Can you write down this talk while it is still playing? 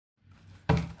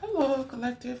Hello,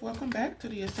 collective. Welcome back to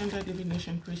the Ascended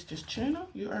Divination Priestess channel.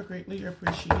 You are greatly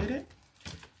appreciated.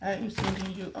 I am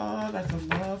sending you all lots of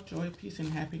love, joy, peace,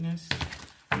 and happiness.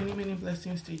 Many, many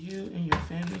blessings to you and your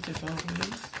families as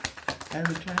always. I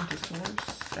return to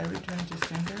source. I return to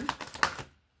sender.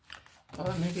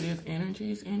 All negative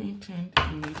energies and intent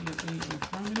immediately and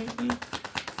permanently.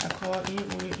 I call in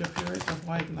only the purest of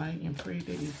white light and pray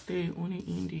that it stay only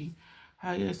in the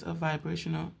highest of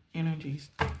vibrational energies.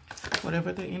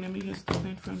 Whatever the enemy has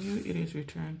stolen from you, it is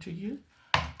returned to you.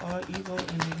 All evil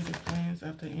and negative plans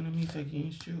of the enemies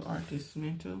against you are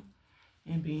dismantled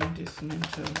and being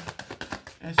dismantled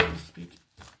as we speak.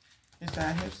 As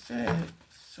I have said,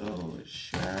 so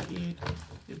shall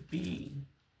it be.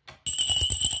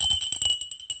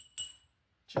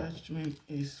 Judgment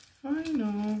is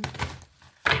final.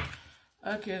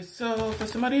 Okay, so for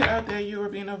somebody out there, you are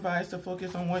being advised to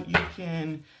focus on what you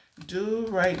can do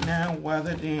right now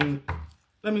rather than,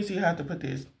 let me see how to put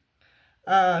this.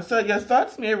 So your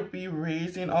thoughts may be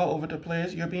racing all over the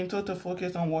place. You're being told to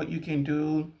focus on what you can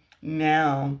do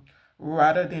now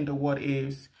rather than the what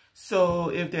ifs. So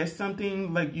if there's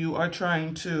something like you are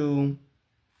trying to,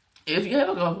 if you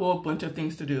have a whole bunch of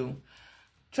things to do,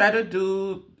 try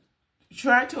to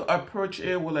approach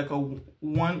it with like a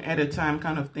one at a time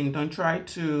kind of thing. Don't try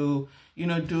to,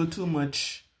 do too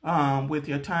much with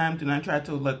your time. Do not try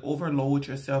to like overload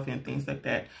yourself and things like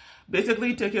that.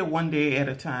 Basically, take it one day at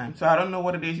a time. So I don't know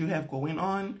what it is you have going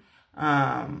on.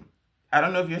 I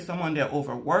don't know if you're someone that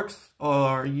overworks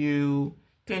or you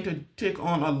tend to take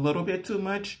on a little bit too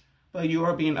much, but you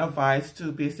are being advised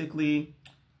to basically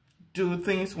do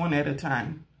things one at a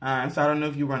time. So I don't know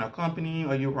if you run a company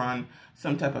or you run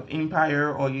some type of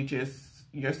empire or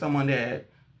you're someone that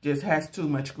just has too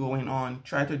much going on.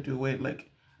 Try to do it like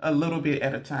a little bit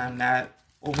at a time, not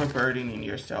overburdening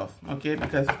yourself, okay?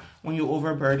 Because when you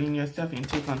overburden yourself and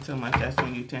take on too much, that's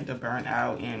when you tend to burn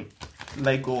out and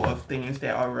let go of things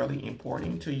that are really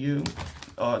important to you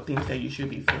or things that you should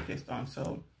be focused on.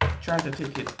 So try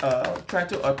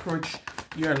to approach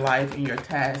your life and your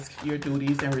tasks, your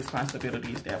duties and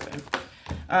responsibilities that way.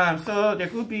 So there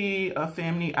could be a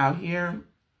family out here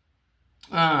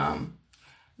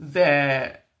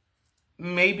that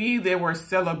maybe they were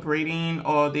celebrating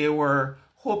or they were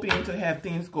hoping to have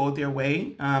things go their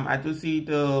way. I do see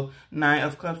the 9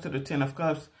 of Cups to the 10 of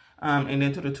Cups and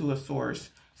then to the 2 of Swords.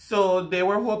 So they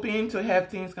were hoping to have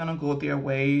things kind of go their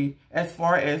way as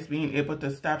far as being able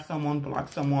to stop someone,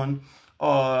 block someone,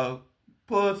 or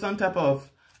put some type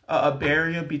of a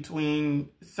barrier between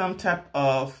some type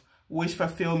of wish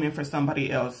fulfillment for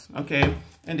somebody else, okay?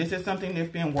 And this is something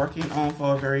they've been working on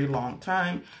for a very long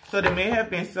time. So they may have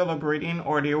been celebrating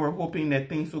or they were hoping that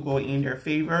things will go in their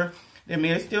favor. There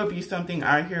may still be something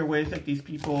out here where it's like these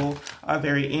people are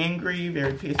very angry,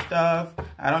 very pissed off.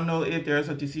 I don't know if there's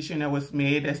a decision that was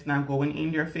made that's not going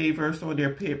in their favor, so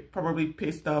they're probably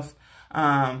pissed off.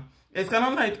 It's kind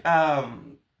of like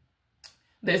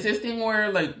there's this thing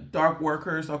where like dark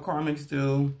workers or karmics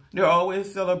do. They're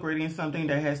always celebrating something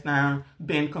that has not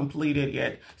been completed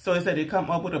yet. So it's that they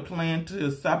come up with a plan to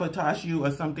sabotage you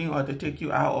or something or to take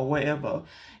you out or whatever.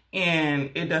 And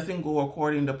it doesn't go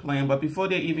according to plan. But before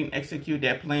they even execute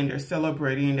that plan, they're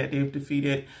celebrating that they've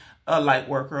defeated a light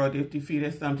worker or they've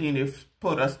defeated something. They've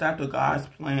put a stop to God's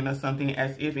plan or something,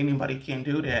 as if anybody can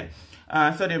do that.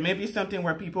 So there may be something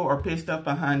where people are pissed off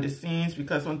behind the scenes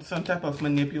because when some type of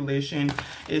manipulation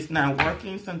is not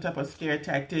working, some type of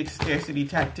scarcity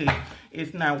tactic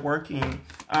is not working.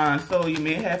 So you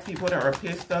may have people that are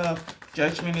pissed off.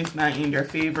 Judgment is not in their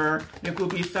favor. There could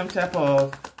be some type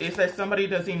of, it's like somebody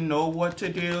doesn't know what to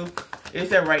do.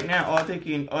 It's that right now all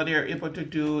they're able to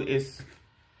do is,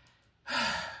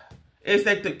 it's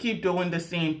like to keep doing the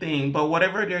same thing. But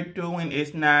whatever they're doing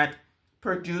is not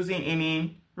producing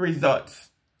any results,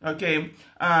 okay?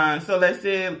 So let's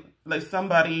say let's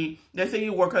say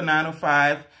you work a 9 to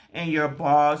 5 and your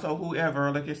boss or whoever,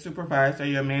 like your supervisor,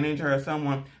 your manager or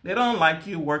someone, they don't like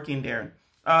you working there.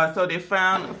 So they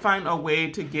find a way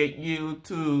to get you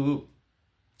to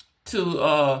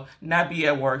not be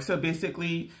at work. So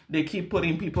basically they keep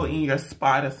putting people in your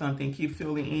spot or something, keep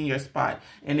filling in your spot,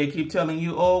 and they keep telling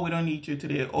you, oh, we don't need you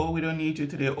today, oh, we don't need you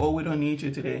today, oh, we don't need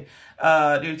you today.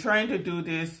 They're trying to do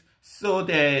this so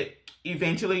that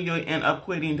eventually you'll end up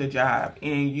quitting the job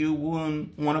and you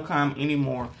won't want to come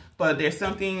anymore. But there's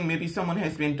something, maybe someone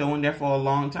has been doing that for a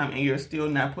long time and you're still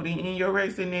not putting in your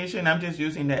resignation. I'm just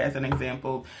using that as an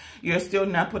example. You're still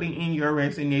not putting in your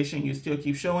resignation. You still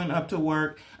keep showing up to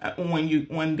work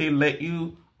when they let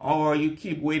you or you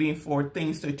keep waiting for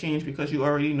things to change because you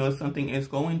already know something is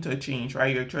going to change,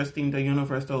 right? You're trusting the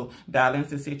universe to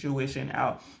balance the situation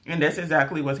out. And that's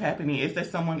exactly what's happening. Is that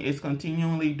someone is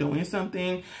continually doing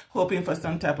something, hoping for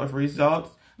some type of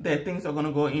results, that things are going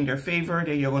to go in their favor,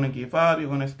 that you're going to give up, you're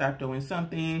going to stop doing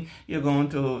something, you're going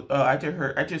to, I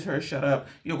just heard shut up.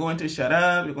 You're going to shut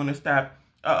up, you're going to stop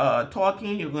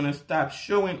talking, you're going to stop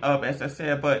showing up, as I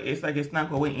said, but it's like it's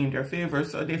not going in their favor,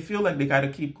 so they feel like they got to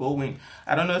keep going.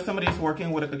 I don't know if somebody's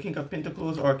working with like a King of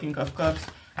Pentacles or a King of Cups.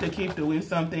 They keep doing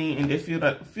something and they feel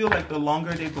like the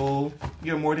longer they go,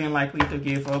 you're more than likely to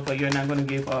give up, but you're not going to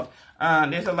give up.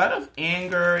 There's a lot of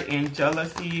anger and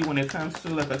jealousy when it comes to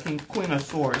like a Queen of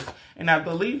Swords, and I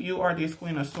believe you are this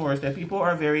Queen of Swords, that people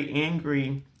are very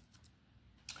angry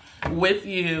with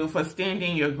you for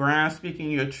standing your ground,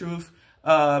 speaking your truth,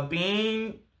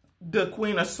 being the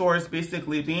Queen of Swords,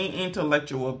 basically being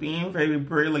intellectual, being very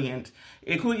brilliant.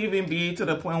 It could even be to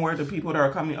the point where the people that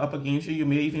are coming up against you, you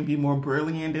may even be more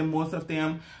brilliant than most of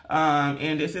them.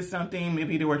 And this is something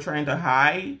maybe they were trying to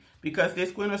hide, because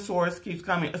this Queen of Swords keeps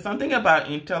coming. Something about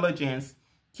intelligence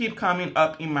keep coming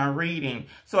up in my reading.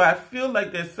 So I feel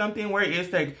like there's something where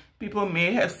it's like people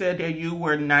may have said that you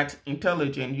were not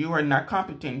intelligent, you were not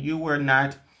competent, you were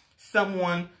not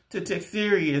someone to take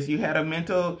serious, you had a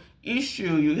mental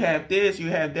issue, you have this, you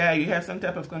have that, you have some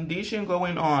type of condition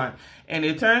going on, and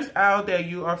it turns out that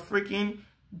you are freaking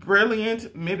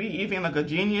brilliant, maybe even like a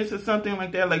genius or something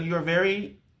like that. Like you're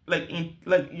very like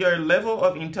your level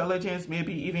of intelligence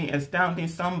maybe even astounding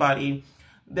somebody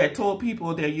that told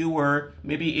people that you were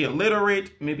maybe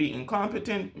illiterate, maybe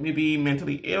incompetent, maybe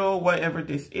mentally ill, whatever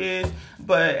this is.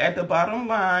 But at the bottom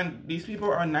line, these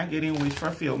people are not getting wish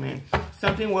fulfillment.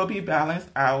 Something will be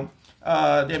balanced out.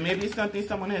 There may be something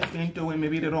someone has been doing,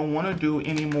 maybe they don't want to do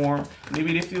anymore.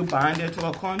 Maybe they feel binded to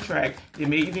a contract. They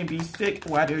may even be sick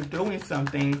while they're doing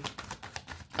something.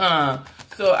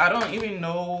 So I don't even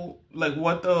know like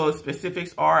what the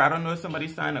specifics are. I don't know if somebody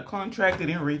signed a contract, they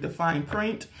didn't read the fine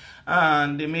print.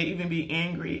 They may even be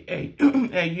angry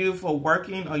at you for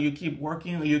working, or you keep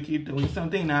working, or you keep doing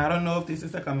something. Now, I don't know if this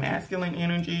is like a masculine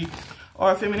energy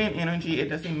or a feminine energy. It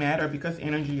doesn't matter, because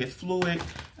energy is fluid.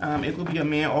 It could be a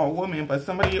man or a woman, but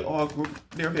somebody or a group,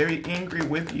 they're very angry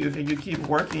with you that you keep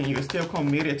working. You're still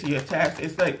committed to your task.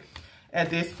 It's like at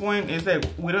this point, it's like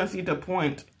we don't see the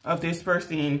point of this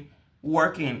person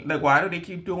working. Like, why do they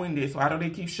keep doing this? Why do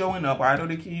they keep showing up? Why do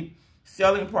they keep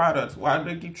selling products? Why do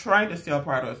they keep trying to sell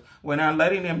products? We're not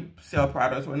letting them sell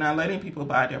products. We're not letting people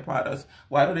buy their products.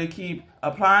 Why do they keep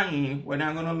applying? We're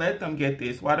not going to let them get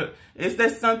this. Is there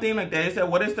something like that? Is that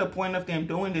what is the point of them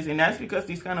doing this? And that's because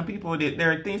these kind of people,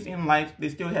 there are things in life they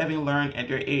still haven't learned at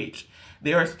their age.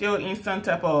 They are still in some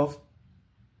type of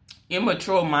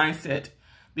immature mindset.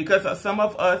 Because some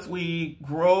of us, we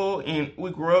grow in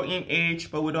age,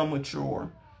 but we don't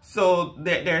mature. So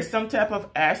there's some type of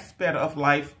aspect of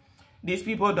life these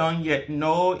people don't yet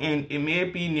know, and it may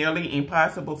be nearly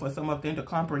impossible for some of them to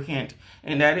comprehend.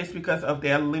 And that is because of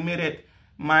their limited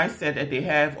mindset that they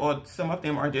have, or some of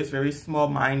them are just very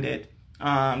small-minded.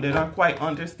 They don't quite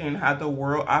understand how the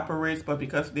world operates, but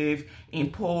because they've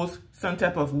imposed some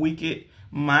type of wicked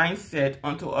mindset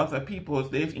onto other people,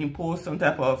 they've imposed some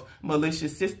type of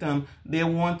malicious system. They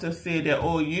want to say that,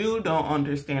 oh, you don't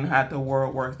understand how the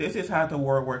world works. This is how the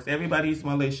world works. Everybody is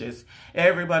malicious.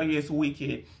 Everybody is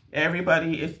wicked.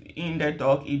 Everybody is in that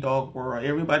dog-eat-dog world.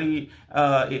 Everybody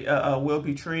will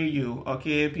betray you,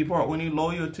 okay? People are only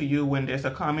loyal to you when there's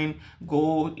a common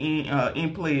goal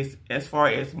in place as far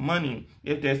as money.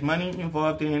 If there's money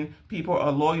involved, then people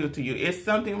are loyal to you. It's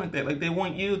something like that. Like, they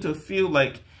want you to feel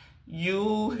like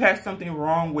you have something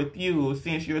wrong with you,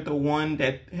 since you're the one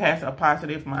that has a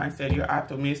positive mindset, you're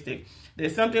optimistic.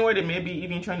 There's something where they may be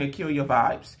even trying to kill your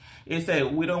vibes. It's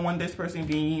that we don't want this person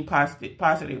being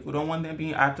positive. We don't want them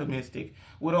being optimistic.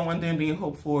 We don't want them being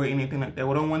hopeful or anything like that.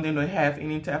 We don't want them to have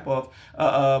any type of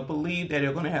belief that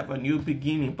they're going to have a new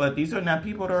beginning. But these are not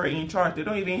people that are in charge. They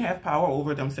don't even have power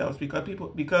over themselves,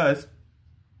 because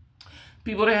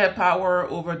people that have power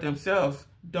over themselves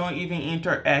don't even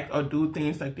interact or do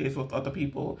things like this with other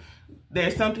people.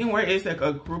 There's something where it's like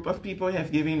a group of people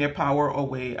have given their power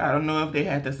away. I don't know if they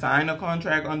had to sign a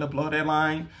contract on the bloody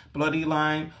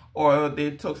line, or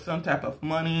they took some type of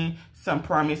money. Some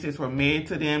promises were made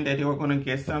to them that they were going to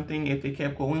get something if they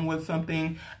kept going with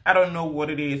something. I don't know what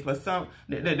it is, but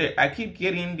I keep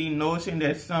getting the notion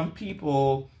that some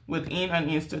people within an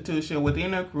institution,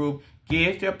 within a group,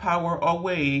 gave their power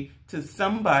away to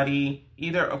somebody,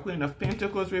 either a Queen of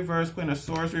Pentacles reverse, Queen of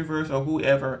Swords reverse, or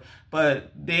whoever.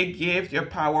 But they give their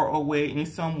power away in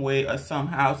some way or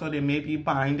somehow, so they may be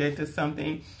binded to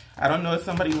something. I don't know if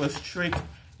somebody was tricked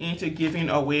into giving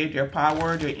away their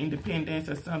power, their independence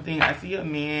or something. I see a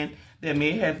man that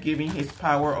may have given his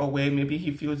power away. Maybe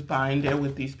he feels binded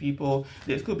with these people.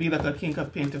 This could be like a King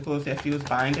of Pentacles that feels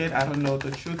binded. I don't know the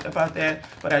truth about that,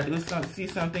 but I do see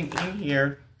something in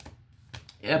here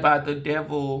about the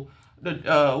devil,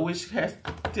 which has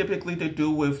typically to do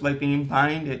with like being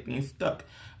binded, being stuck.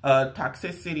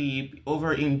 Toxicity,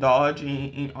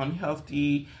 overindulging in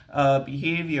unhealthy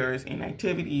behaviors and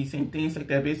activities and things like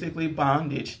that, basically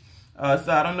bondage.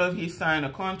 So I don't know if he signed a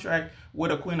contract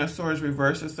with a Queen of Swords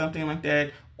reverse or something like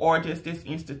that, or just this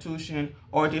institution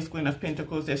or this Queen of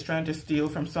Pentacles that's trying to steal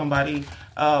from somebody.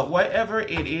 Whatever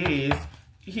it is,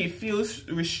 he feels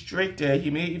restricted. He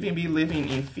may even be living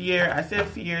in fear. I said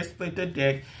fear, split the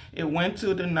deck. It went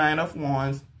to the Nine of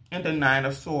Wands and the Nine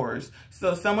of Swords.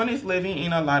 So someone is living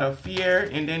in a lot of fear,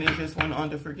 and then it just went on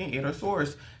to freaking Eight of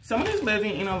Swords. Someone is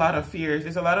living in a lot of fears.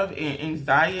 There's a lot of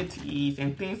anxieties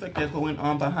and things like that going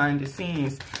on behind the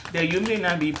scenes that you may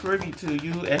not be privy to,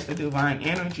 you as the divine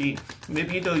energy.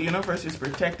 Maybe the universe is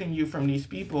protecting you from these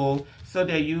people so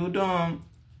that you don't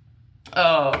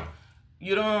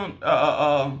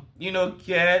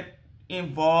get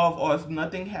involved, or if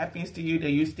nothing happens to you,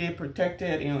 that you stay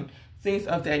protected and things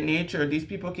of that nature. These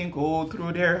people can go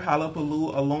through their hullabaloo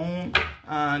alone.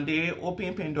 They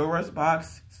open Pandora's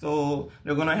box, so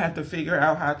they're gonna have to figure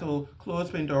out how to close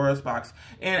Pandora's box.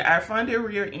 And I find it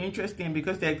really interesting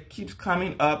because that keeps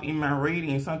coming up in my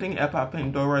reading, something about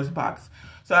Pandora's box.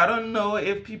 So I don't know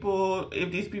if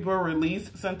these people release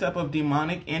some type of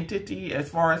demonic entity as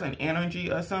far as an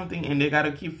energy or something, and they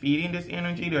gotta keep feeding this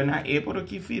energy. They're not able to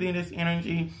keep feeding this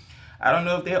energy. I don't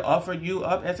know if they offer you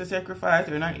up as a sacrifice.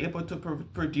 They're not able to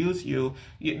produce you.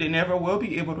 They never will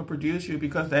be able to produce you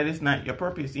because that is not your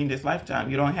purpose in this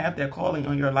lifetime. You don't have that calling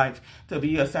on your life to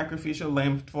be a sacrificial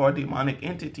lamb for a demonic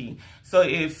entity. So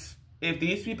if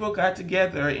these people got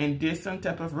together and did some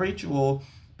type of ritual,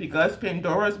 because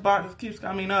Pandora's box keeps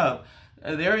coming up,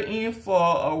 they're in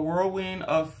for a whirlwind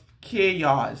of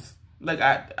chaos. Like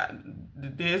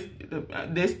this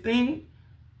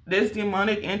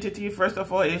demonic entity, first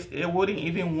of all, it wouldn't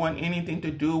even want anything to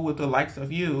do with the likes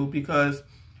of you, because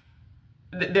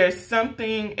there's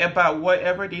something about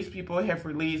whatever these people have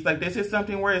released. Like, this is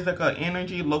something where it's like an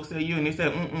energy looks at you and they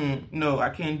say, no, I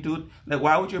can't do it. Like,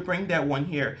 why would you bring that one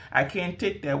here? I can't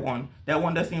take that one. That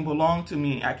one doesn't belong to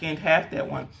me. I can't have that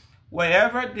one.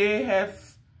 Whatever they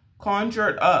have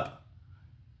conjured up,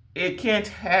 it can't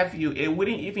have you. It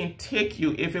wouldn't even take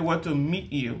you if it were to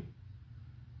meet you.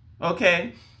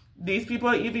 Okay? These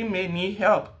people even may need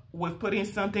help with putting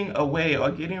something away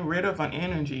or getting rid of an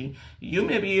energy. You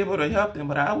may be able to help them,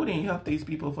 but I wouldn't help these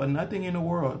people for nothing in the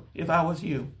world if I was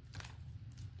you.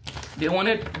 They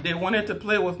wanted to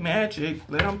play with magic.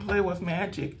 Let them play with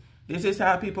magic. This is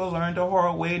how people learn the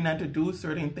hard way not to do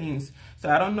certain things. So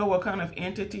I don't know what kind of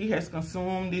entity has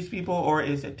consumed these people or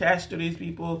is attached to these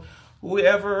people.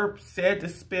 Whoever said the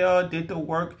spell, did the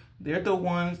work, they're the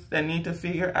ones that need to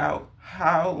figure out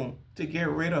how to get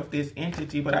rid of this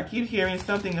entity. But I keep hearing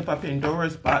something about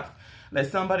Pandora's box. Like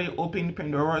somebody opened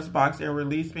Pandora's box and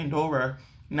released Pandora.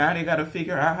 Now they got to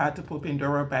figure out how to put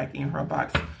Pandora back in her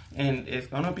box. And it's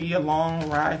going to be a long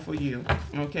ride for you.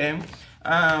 Okay?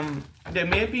 There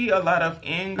may be a lot of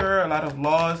anger, a lot of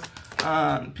loss.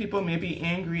 People may be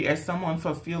angry at someone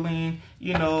for feeling,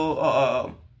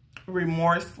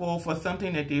 remorseful for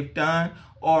something that they've done,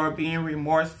 or being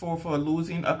remorseful for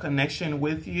losing a connection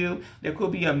with you. There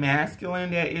could be a masculine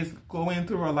that is going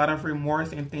through a lot of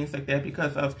remorse and things like that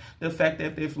because of the fact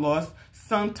that they've lost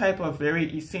some type of very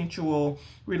essential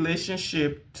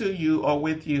relationship to you or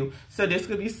with you. So this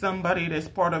could be somebody that's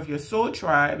part of your soul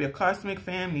tribe, your cosmic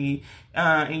family,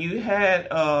 and you had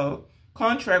a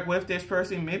contract with this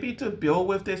person, maybe to build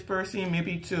with this person,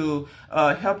 maybe to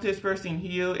help this person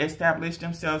heal, establish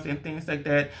themselves and things like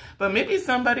that. But maybe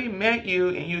somebody met you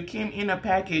and you came in a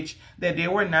package that they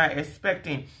were not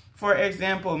expecting. For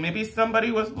example, maybe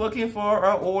somebody was looking for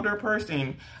an older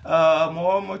person, a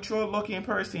more mature looking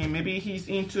person. Maybe he's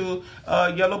into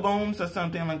yellow bones or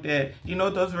something like that. You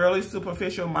know, those really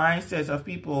superficial mindsets of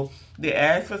people. They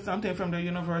ask for something from the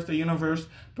universe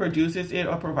produces it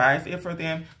or provides it for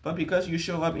them. But because you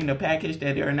show up in a package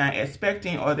that they're not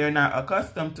expecting or they're not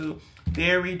accustomed to,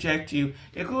 they reject you.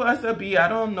 It could also be, I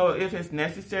don't know if it's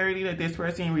necessarily that this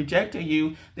person rejected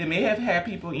you. They may have had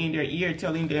people in their ear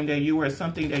telling them that you were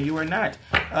something that you were not.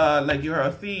 Like you're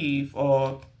a thief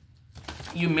or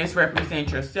you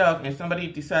misrepresent yourself, and somebody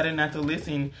decided not to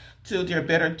listen to their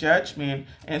better judgment.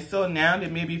 And so now they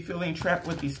may be feeling trapped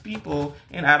with these people.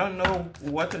 And I don't know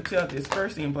what to tell this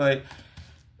person, but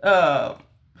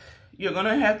you're going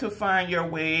to have to find your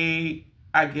way,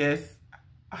 I guess,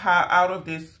 how out of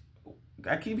this,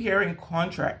 I keep hearing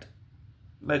contract.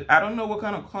 Like, I don't know what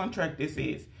kind of contract this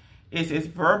is. Is it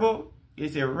verbal?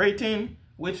 Is it written?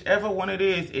 Whichever one it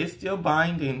is, it's still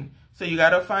binding. So you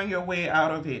got to find your way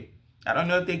out of it. I don't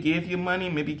know if they give you money,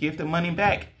 maybe give the money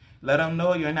back. Let them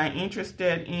know you're not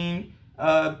interested in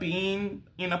being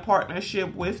in a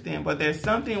partnership with them. But there's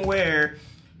something where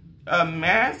a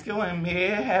masculine may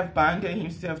have binded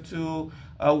himself to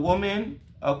a woman,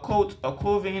 a cult, a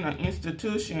coven, an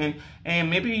institution, and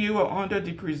maybe you are under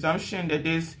the presumption that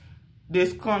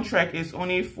this contract is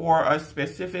only for a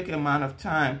specific amount of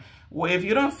time. Well, if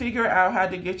you don't figure out how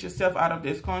to get yourself out of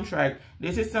this contract,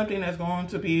 this is something that's going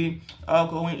to be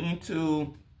going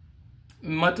into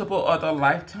multiple other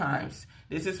lifetimes.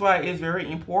 This is why it's very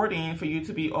important for you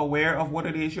to be aware of what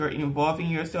it is you're involving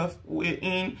yourself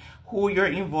in, who you're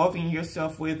involving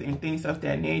yourself with, and things of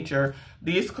that nature.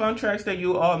 These contracts that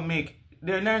you all make,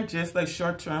 they're not just like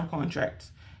short-term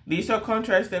contracts. These are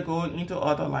contracts that go into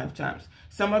other lifetimes.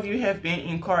 Some of you have been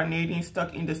incarnating,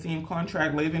 stuck in the same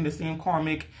contract, living the same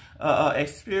karmic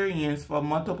experience for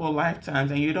multiple lifetimes,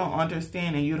 and you don't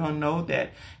understand and you don't know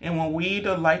that. And when we,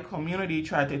 the light community,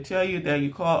 try to tell you that,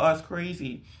 you call us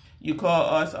crazy. You call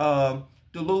us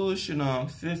delusional,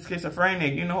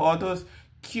 schizophrenic, you know, all those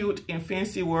cute and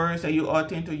fancy words that you all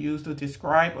tend to use to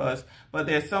describe us. But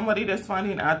there's somebody that's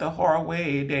finding out the hard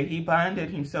way that he binded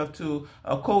himself to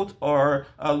a cult or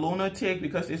a lunatic,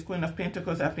 because this Queen of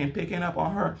Pentacles, I've been picking up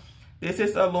on her. This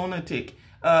is a lunatic.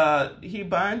 He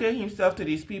binded himself to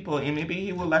these people, and maybe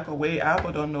he would like a way out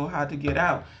but don't know how to get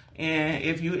out. And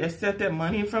if you accepted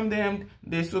money from them,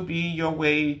 this will be your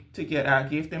way to get out.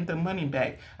 Give them the money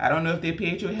back. I don't know if they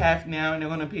paid you half now and they're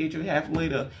going to pay you half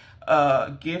later.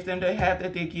 Give them the half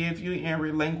that they give you and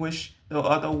relinquish the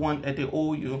other one that they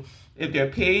owe you. If they're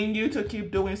paying you to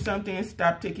keep doing something,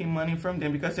 stop taking money from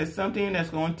them, because it's something that's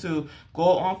going to go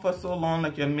on for so long.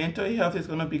 Like, your mental health is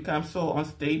going to become so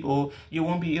unstable, you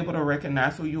won't be able to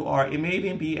recognize who you are. It may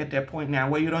even be at that point now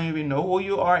where you don't even know who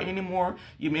you are anymore.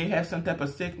 You may have some type of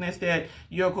sickness that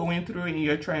you're going through and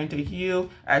you're trying to heal.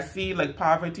 I see like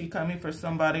poverty coming for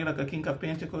somebody, like a King of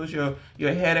Pentacles. You're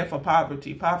headed for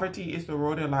poverty. Poverty is the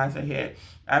road that lies ahead.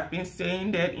 I've been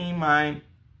saying that in my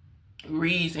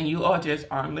reads, and you all just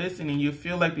aren't listening. You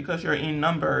feel like because you're in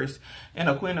numbers and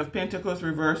a Queen of Pentacles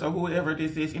reverse, or whoever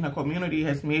this is in a community,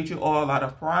 has made you all a lot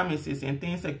of promises and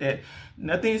things like that.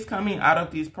 Nothing's coming out of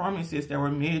these promises that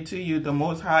were made to you. The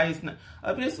Most High is not,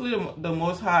 obviously the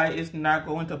Most High is not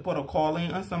going to put a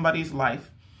calling on somebody's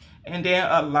life and then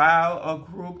allow a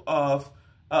group of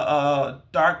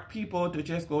dark people to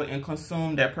just go and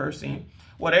consume that person.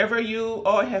 Whatever you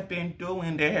all have been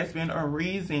doing, there has been a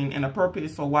reason and a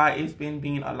purpose for why it's been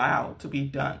being allowed to be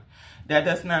done. That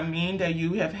does not mean that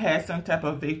you have had some type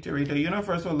of victory. The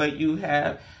universe will let you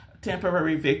have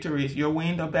temporary victories. You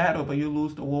win the battle, but you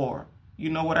lose the war. You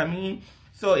know what I mean?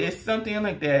 So it's something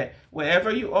like that.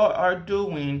 Whatever you all are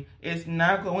doing is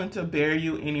not going to bear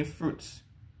you any fruits.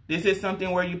 This is something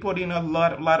where you put in a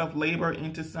lot of labor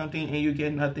into something and you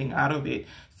get nothing out of it.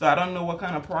 So I don't know what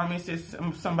kind of promises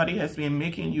somebody has been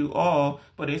making you all,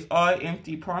 but it's all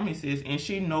empty promises, and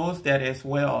she knows that as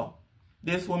well.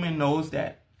 This woman knows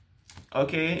that.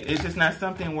 Okay? It's just not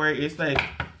something where it's like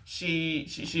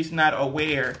she's not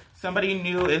aware. Somebody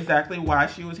knew exactly why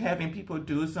she was having people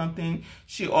do something.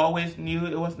 She always knew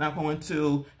it was not going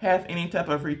to have any type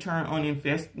of return on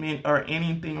investment or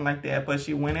anything like that. But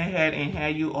she went ahead and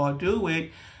had you all do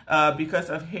it because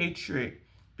of hatred,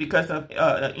 because of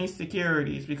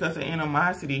insecurities, because of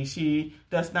animosity. She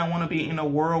does not want to be in a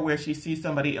world where she sees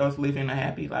somebody else living a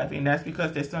happy life. And that's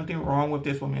because there's something wrong with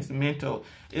this woman's mental.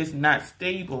 It's not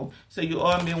stable. So you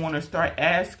all may want to start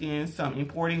asking some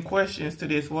important questions to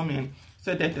this woman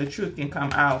so that the truth can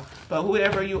come out. But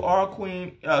whoever you are,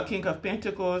 King of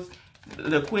Pentacles,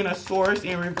 the Queen of Swords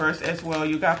in reverse as well,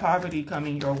 you got poverty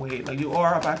coming your way. Like, you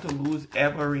are about to lose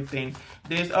everything.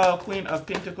 This Queen of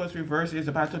Pentacles reverse is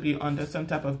about to be under some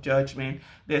type of judgment.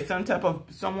 There's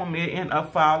someone may end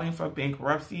up filing for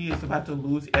bankruptcy. Is about to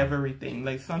lose everything.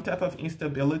 Like, some type of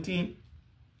instability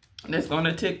that's going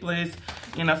to take place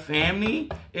in a family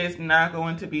is not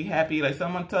going to be happy. Like,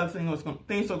 someone tells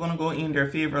things are going to go in their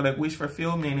favor, like wish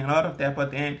fulfillment and all of that, but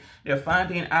then they're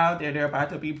finding out that they're about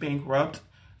to be bankrupt.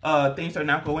 Things are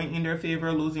not going in their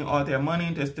favor, losing all their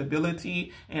money, their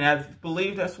stability. And I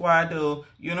believe that's why the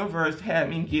universe had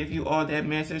me give you all that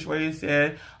message where it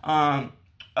said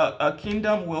a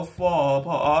kingdom will fall,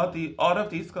 but all of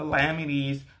these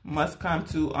calamities must come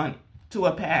to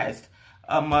a pass.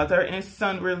 A mother and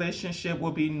son relationship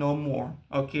will be no more,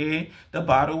 okay? The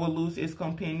bottle will lose its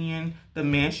companion. The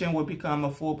mansion will become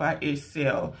a fool by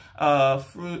itself.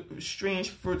 Strange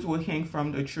fruits will hang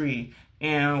from the tree.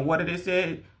 And what did it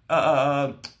say?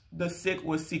 The sick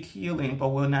will seek healing, but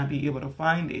will not be able to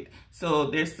find it.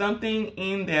 So there's something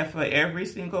in there for every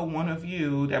single one of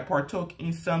you that partook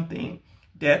in something.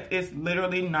 Death is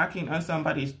literally knocking on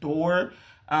somebody's door,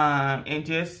 and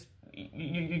just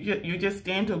you just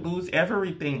stand to lose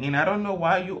everything. And I don't know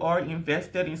why you are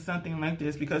invested in something like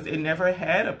this, because it never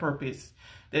had a purpose.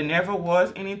 There never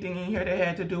was anything in here that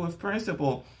had to do with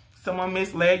principle. Someone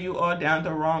misled you all down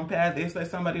the wrong path. It's like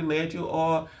somebody led you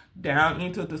all down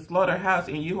into the slaughterhouse,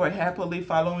 and you are happily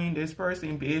following this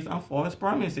person based on false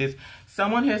promises.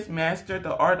 Someone has mastered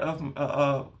the art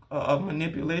of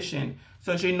manipulation,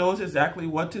 so she knows exactly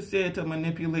what to say to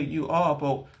manipulate you all.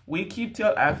 But we keep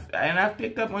I've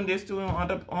picked up on this too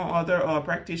on other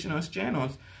practitioners'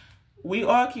 channels. We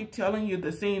all keep telling you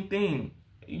the same thing.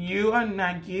 You are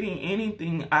not getting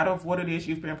anything out of what it is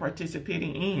you've been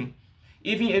participating in.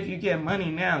 Even if you get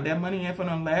money now, that money ain't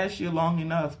gonna last you long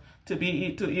enough to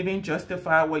even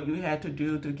justify what you had to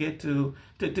do to get to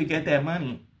get that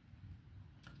money.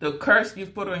 The curse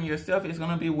you've put on yourself is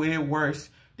gonna be way worse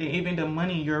than even the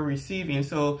money you're receiving.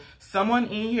 So someone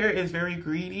in here is very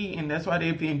greedy, and that's why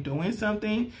they've been doing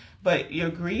something. But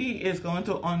your greed is going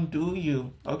to undo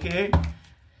you. Okay.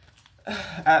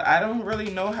 I don't really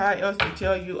know how else to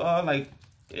tell you all. Like,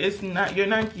 you're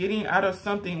not getting out of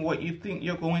something what you think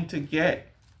you're going to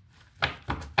get.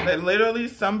 Like, literally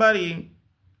somebody,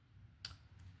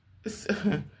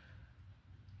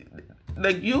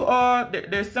 like,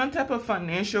 there's some type of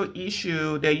financial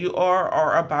issue that you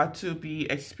are about to be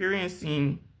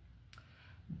experiencing,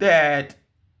 that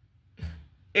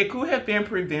it could have been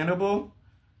preventable,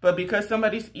 but because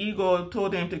somebody's ego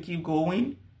told them to keep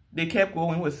going, they kept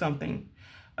going with something.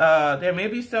 There may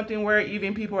be something where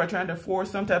even people are trying to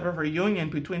force some type of reunion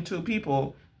between two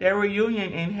people. Their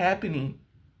reunion ain't happening.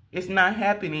 It's not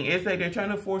happening. It's like they're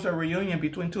trying to force a reunion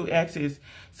between two exes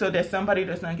so that somebody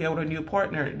does not get with a new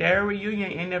partner. Their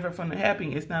reunion ain't never going to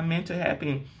happen. It's not meant to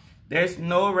happen. There's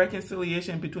no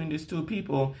reconciliation between these two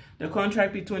people. The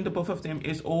contract between the both of them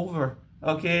is over.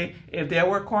 Okay? If there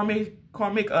were karmic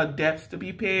debts to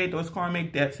be paid, those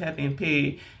karmic debts have been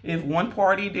paid. If one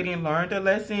party didn't learn the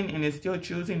lesson and is still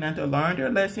choosing not to learn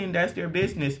their lesson, that's their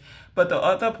business. But the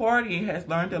other party has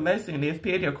learned the lesson. They've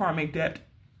paid their karmic debt,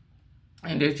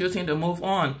 and they're choosing to move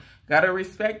on. Gotta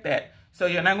respect that. So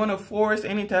you're not going to force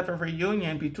any type of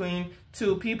reunion between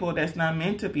two people that's not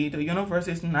meant to be. The universe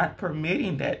is not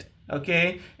permitting that.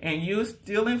 Okay? And you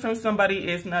stealing from somebody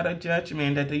is not a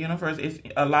judgment that the universe is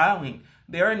allowing.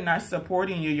 They are not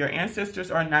supporting you. Your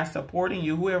ancestors are not supporting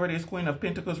you. Whoever this Queen of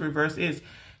Pentacles reverse is,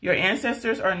 your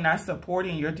ancestors are not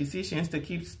supporting your decisions to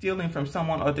keep stealing from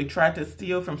someone or to try to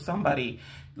steal from somebody.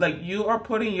 Like, you are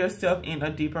putting yourself in a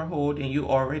deeper hole than you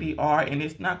already are, and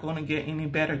it's not going to get any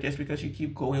better just because you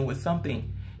keep going with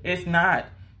something. It's not.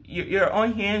 You're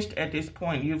unhinged at this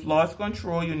point. You've lost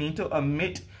control. You need to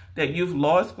admit that you've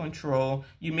lost control.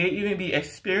 You may even be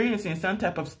experiencing some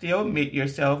type of stalemate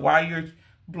yourself while you're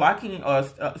blocking or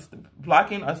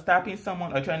stopping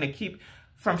someone or trying to keep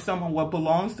from someone what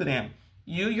belongs to them.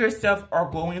 You yourself are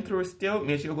going through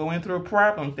stalemate. You're going through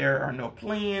problems. There are no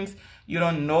plans. You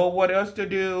don't know what else to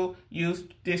do. You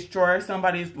destroy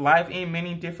somebody's life in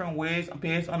many different ways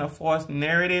based on a false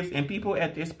narratives. And people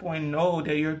at this point know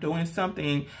that you're doing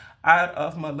something out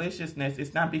of maliciousness.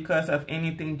 It's not because of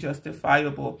anything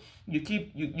justifiable.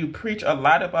 You preach a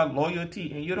lot about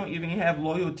loyalty, and you don't even have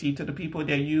loyalty to the people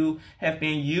that you have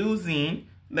been using.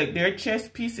 Like, they're chess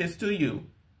pieces to you.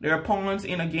 They're pawns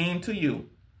in a game to you.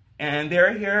 And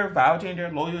they're here vouching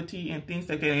their loyalty and things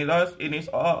like that.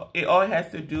 It all has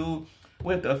to do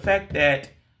with the fact that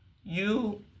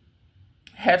you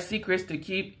have secrets to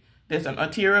keep. There's an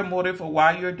ulterior motive for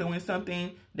why you're doing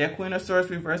something. That Queen of Swords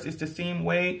reverse is the same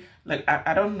way. Like,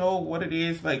 I don't know what it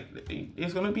is. Like,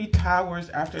 it's going to be towers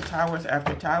after towers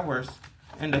after towers.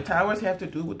 And the towers have to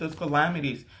do with those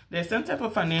calamities. There's some type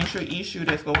of financial issue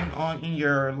that's going on in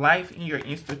your life, in your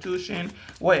institution,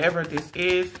 whatever this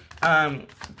is.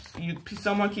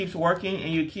 Someone keeps working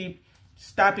and you keep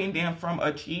stopping them from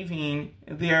achieving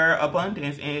their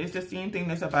abundance. And it's the same thing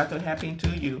that's about to happen to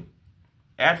you.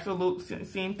 Absolute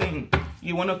same thing.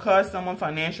 You want to cause someone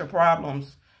financial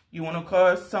problems. You want to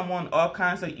cause someone all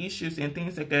kinds of issues and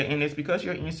things like that. And it's because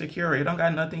you're insecure. It don't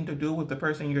got nothing to do with the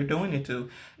person you're doing it to.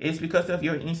 It's because of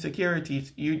your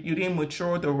insecurities. You didn't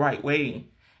mature the right way.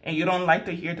 And you don't like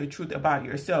to hear the truth about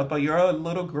yourself. But you're a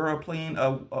little girl playing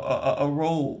a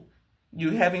role.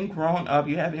 You haven't grown up.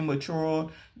 You haven't matured.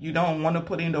 You don't want to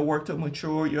put in the work to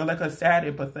mature. You're like a sad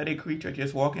and pathetic creature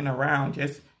just walking around,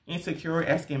 just insecure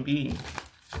as can be.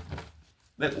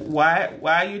 Like, why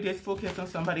are you just focused on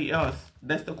somebody else?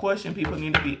 That's the question people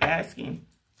need to be asking.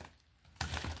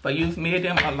 But you've made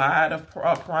them a lot of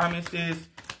promises.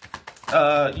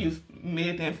 You've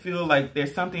made them feel like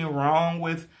there's something wrong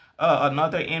with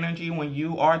another energy when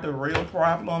you are the real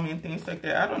problem and things like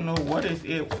that. I don't know what is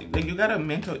it. Like, you got a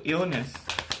mental illness.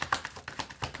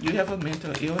 You have a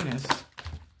mental illness.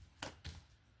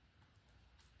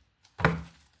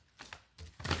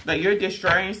 Like, you're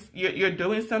destroying, you're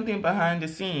doing something behind the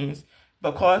scenes,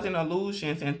 but causing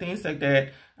illusions and things like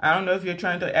that. I don't know if you're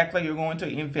trying to act like you're going to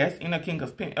invest in a King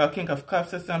of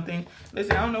Cups or something.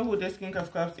 Listen, I don't know who this King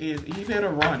of Cups is. He better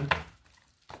run.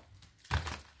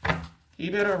 He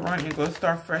better run and go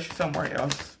start fresh somewhere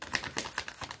else.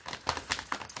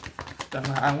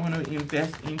 I want to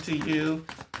invest into you.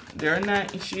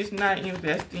 She's not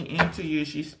investing into you.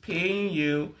 She's paying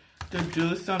you to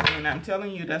do something. I'm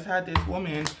telling you, that's how this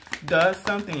woman does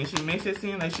something. She makes it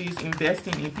seem like she's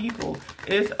investing in people.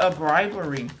 It's a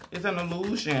bribery. It's an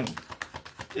illusion.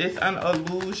 It's an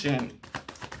illusion.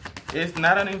 It's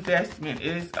not an investment.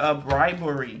 It's a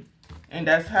bribery. And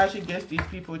that's how she gets these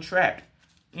people trapped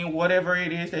in whatever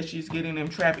it is that she's getting them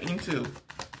trapped into.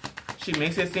 She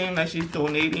makes it seem like she's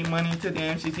donating money to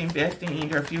them. She's investing in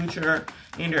their future,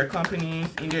 in their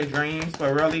companies, in their dreams.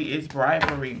 But really, it's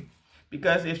bribery.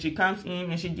 Because if she comes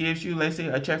in and she gives you, let's say,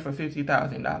 a check for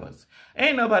 $50,000.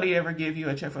 Ain't nobody ever give you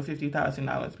a check for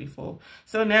 $50,000 before.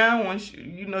 So now when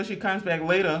she comes back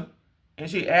later and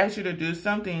she asks you to do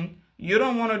something, you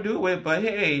don't want to do it. But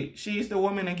hey, she's the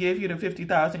woman that gave you the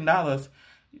 $50,000.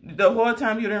 The whole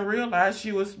time you didn't realize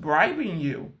she was bribing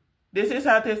you. This is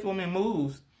how this woman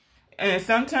moves. And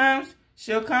sometimes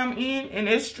she'll come in and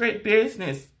it's straight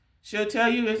business. She'll tell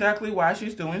you exactly why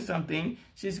she's doing something.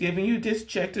 She's giving you this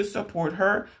check to support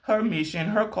her mission,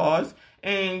 her cause,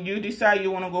 and you decide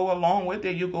you want to go along with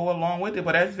it. You go along with it,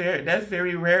 but that's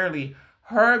very rarely.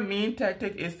 Her main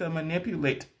tactic is to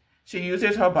manipulate. She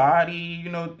uses her body.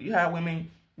 You have women,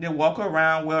 they walk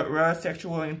around real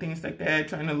sexual and things like that,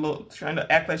 trying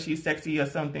to act like she's sexy or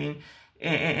something,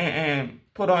 and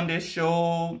put on this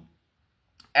show.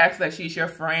 Acts like she's your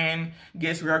friend,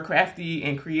 gets real crafty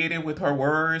and creative with her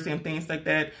words and things like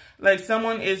that. Like,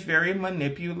 someone is very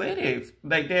manipulative.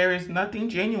 Like, there is nothing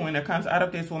genuine that comes out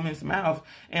of this woman's mouth.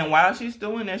 And while she's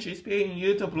doing that, she's paying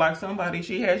you to block somebody.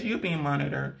 She has you being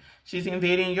monitored. She's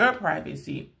invading your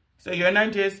privacy. So you're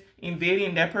not just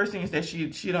invading that person that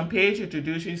she done paid you to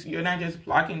do. You're not just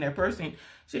blocking that person.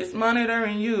 She's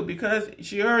monitoring you because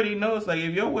she already knows, like,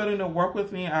 if you're willing to work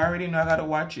with me, I already know I got to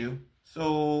watch you.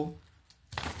 So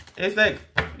it's like,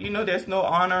 there's no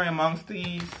honor amongst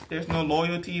thieves. There's no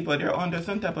loyalty, but they're under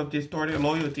some type of distorted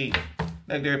loyalty.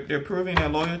 Like, they're proving their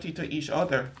loyalty to each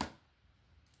other.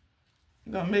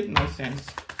 It don't make no sense.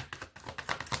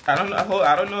 I don't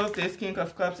know if this King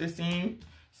of Cups is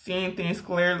seeing things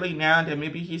clearly now, that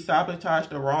maybe he sabotaged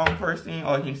the wrong person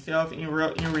or himself in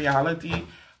reality.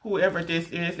 Whoever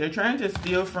this is, they're trying to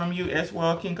steal from you as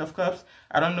well, King of Cups.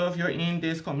 I don't know if you're in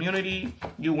this community,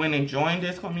 you went and joined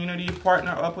this community, partner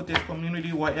up with this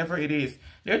community, whatever it is.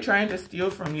 They're trying to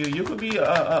steal from you. You could be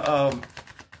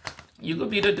you could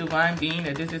be the divine being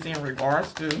that this is in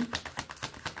regards to.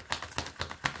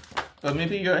 But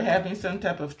maybe you're having some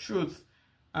type of truth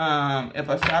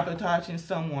about sabotaging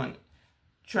someone,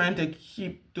 trying to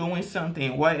keep doing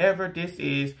something, whatever this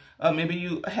is. Maybe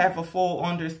you have a full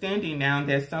understanding now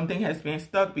that something has been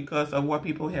stuck because of what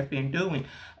people have been doing.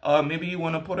 Maybe you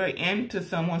want to put an end to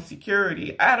someone's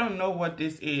security. I don't know what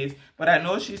this is, but I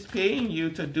know she's paying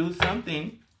you to do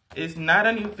something. It's not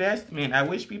an investment. I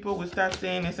wish people would stop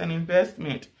saying it's an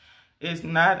investment. It's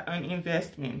not an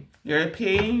investment. They're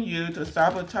paying you to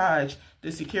sabotage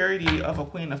the security of a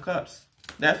Queen of Cups.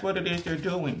 That's what it is they're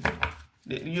doing.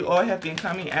 You all have been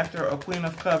coming after a Queen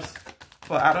of Cups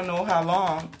for I don't know how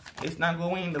long. It's not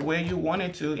going the way you want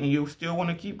it to, and you still want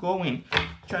to keep going,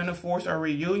 trying to force a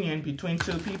reunion between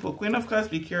two people. Queen of Cups,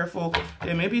 be careful.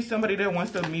 There may be somebody that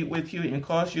wants to meet with you and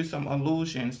cause you some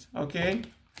illusions, okay?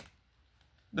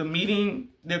 The meeting,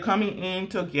 they're coming in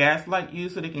to gaslight you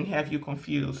so they can have you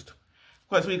confused.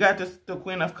 Because we got the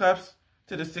Queen of Cups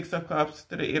to the Six of Cups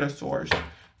to the Eight of Swords.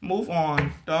 Move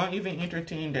on. Don't even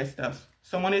entertain that stuff.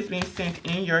 Someone is being sent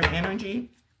in your energy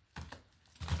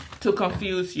to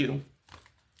confuse you.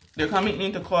 They're coming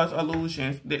in to cause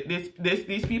illusions.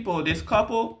 These people, this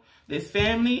couple, this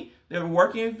family, They're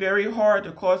working very hard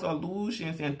to cause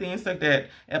illusions and things like that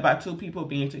about two people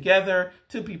being together,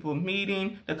 two people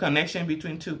meeting, the connection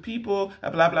between two people,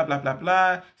 blah, blah, blah, blah,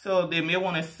 blah. So they may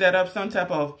want to set up some type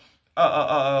of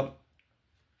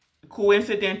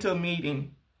coincidental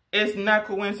meeting. It's not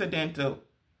coincidental.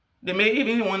 They may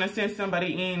even want to send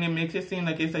somebody in and make it seem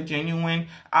like it's a genuine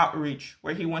outreach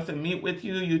where he wants to meet with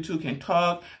you. You two can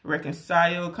talk,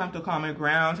 reconcile, come to common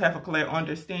grounds, have a clear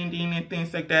understanding and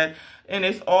things like that. And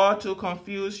it's all to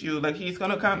confuse you. Like he's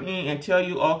going to come in and tell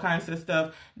you all kinds of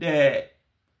stuff that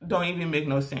don't even make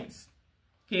no sense.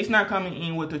 He's not coming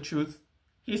in with the truth.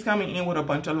 He's coming in with a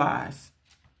bunch of lies.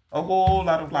 A whole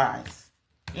lot of lies.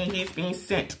 And he's being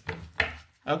sent.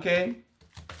 Okay?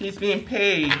 He's being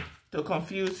paid to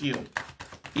confuse you.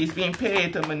 He's being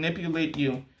paid to manipulate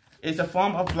you. It's a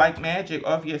form of black magic,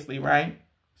 obviously, right?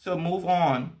 So move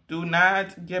on. Do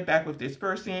not get back with this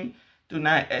person. Do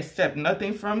not accept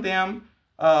nothing from them.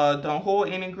 Don't hold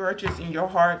any grudges in your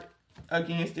heart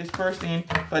against this person.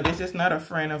 But this is not a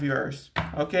friend of yours,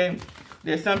 okay?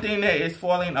 There's something that is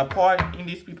falling apart in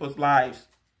these people's lives.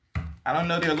 I don't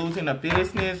know, they're losing a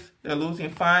business. They're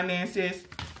losing finances.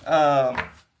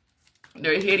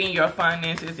 They're hitting your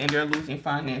finances and they're losing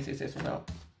finances as well.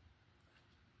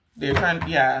 They're trying,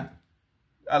 yeah,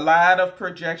 a lot of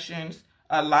projections,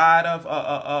 a lot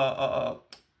of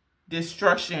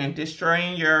destruction,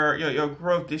 destroying your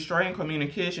growth, destroying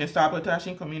communication,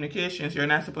 sabotaging communications. You're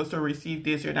not supposed to receive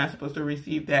this. You're not supposed to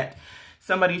receive that.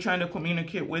 Somebody trying to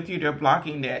communicate with you, they're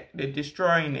blocking that. They're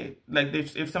destroying it. Like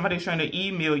if somebody's trying to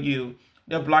email you,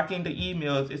 they're blocking the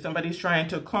emails. If somebody's trying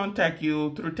to contact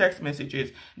you through text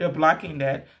messages, they're blocking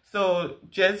that. So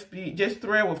just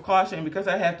tread with caution, because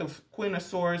I have the Queen of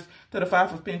Swords to the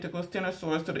Five of Pentacles, Ten of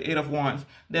Swords to the Eight of Wands.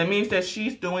 That means that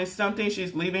she's doing something.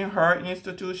 She's leaving her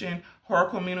institution, her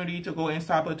community to go and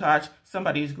sabotage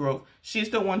somebody's growth.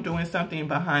 She's the one doing something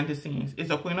behind the scenes.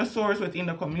 It's a Queen of Swords within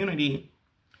the community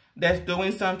that's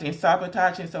doing something,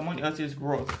 sabotaging someone else's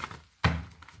growth.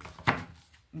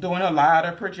 Doing a lot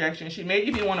of projection. She may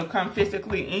even want to come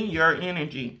physically in your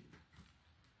energy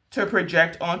to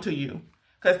project onto you.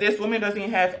 Because this woman doesn't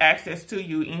have access to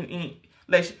you.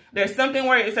 Like there's something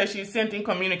where it says she's sending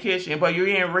communication, but you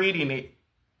ain't reading it.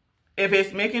 If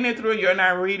it's making it through, you're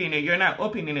not reading it. You're not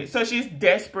opening it. So she's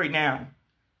desperate now.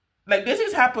 Like this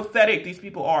is how pathetic these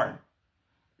people are.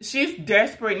 She's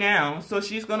desperate now. So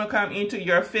she's going to come into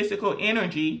your physical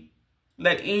energy,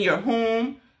 like in your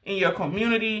home, in your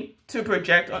community, to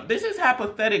project on. This is how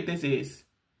pathetic this is.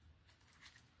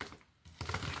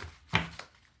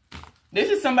 This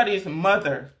is somebody's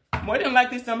mother. More than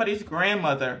likely somebody's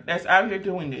grandmother that's out here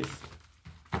doing this.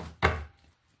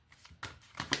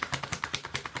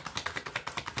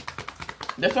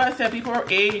 That's why I said people are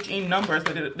age in numbers,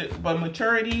 but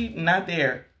maturity, not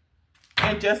there.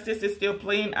 And justice is still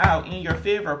playing out in your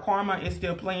favor. Karma is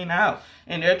still playing out.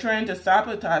 And they're trying to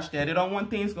sabotage that. They don't want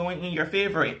things going in your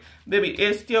favor. Baby,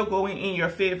 it's still going in your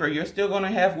favor. You're still going to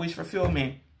have wish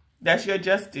fulfillment. That's your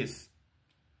justice.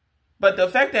 But the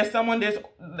fact that someone that's,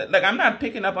 like, I'm not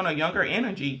picking up on a younger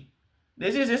energy.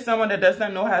 This is just someone that does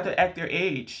not know how to act their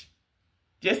age.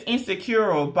 Just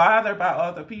insecure or bothered by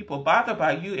other people. Bothered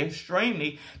by you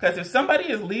extremely. Because if somebody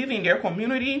is leaving their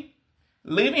community,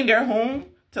 leaving their home,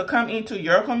 to come into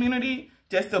your community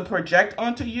just to project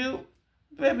onto you,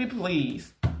 baby,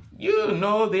 please. You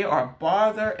know they are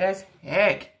bothered as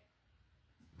heck.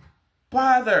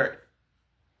 Bothered.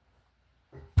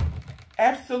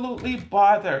 Absolutely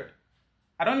bothered.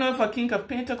 I don't know if a King of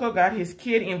Pentacles got his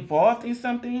kid involved in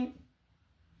something.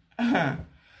 Because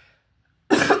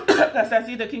I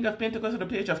see the King of Pentacles with the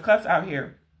Page of Cups out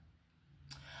here.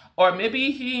 Or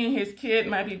maybe he and his kid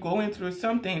might be going through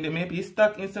something. They may be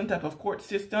stuck in some type of court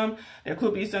system. There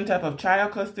could be some type of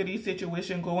child custody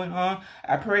situation going on.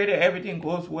 I pray that everything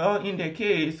goes well in their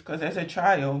case, because as a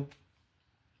child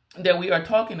that we are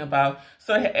talking about.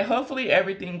 So hopefully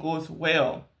everything goes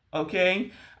well,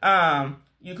 okay?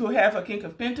 You could have a King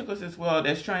of Pentacles as well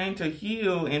that's trying to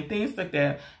heal and things like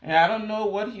that. And I don't know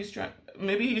what he's trying.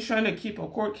 Maybe he's trying to keep a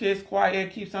court case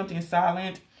quiet, keep something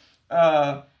silent,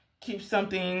 keep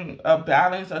something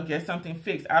balanced, or get something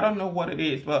fixed. I don't know what it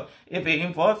is, but if it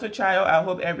involves a child, I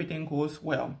hope everything goes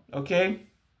well, okay?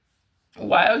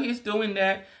 While he's doing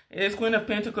that, this Queen of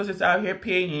Pentacles is out here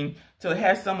paying to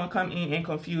have someone come in and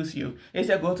confuse you. They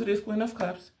said, go to this Queen of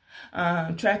Cups,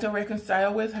 try to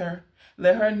reconcile with her,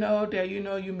 Let her know that,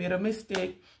 you made a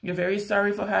mistake. You're very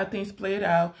sorry for how things played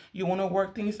out. You want to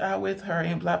work things out with her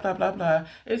and blah, blah, blah, blah.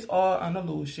 It's all an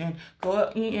illusion.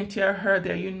 Go in and tell her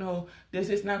that, this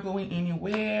is not going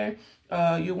anywhere.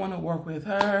 You want to work with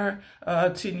her.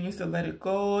 She needs to let it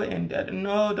go. And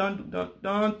no,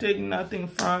 don't take nothing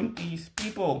from these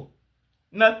people.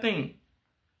 Nothing.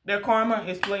 Their karma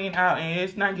is playing out and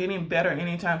it's not getting better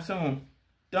anytime soon.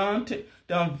 Don't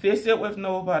visit with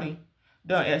nobody.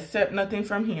 Don't accept nothing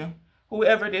from him.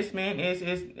 Whoever this man is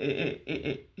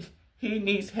he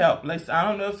needs help. Like, I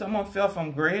don't know if someone fell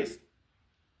from grace.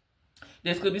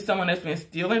 This could be someone that's been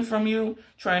stealing from you,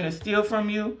 trying to steal from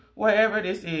you. Whatever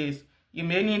this is, you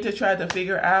may need to try to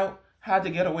figure out how to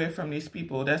get away from these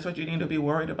people. That's what you need to be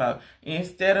worried about.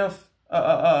 Instead of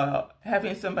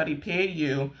having somebody pay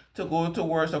you to go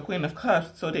towards a Queen of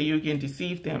Cups so that you can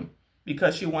deceive them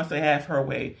because she wants to have her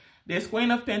way. This Queen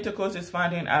of Pentacles is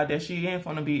finding out that she ain't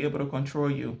going to be able to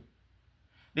control you.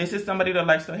 This is somebody that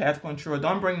likes to have control.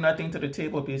 Don't bring nothing to the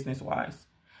table business-wise.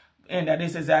 And that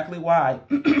is exactly why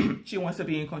she wants to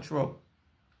be in control.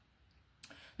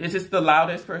 This is the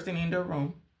loudest person in the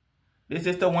room. This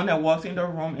is the one that walks in the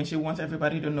room and she wants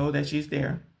everybody to know that she's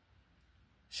there.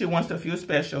 She wants to feel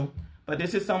special. But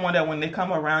this is someone that when they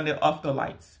come around, they off the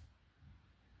lights.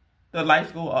 The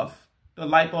lights go off. The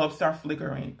light bulbs start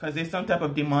flickering because there's some type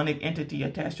of demonic entity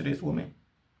attached to this woman.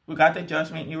 We got the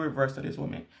judgment in reverse to this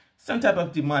woman. Some type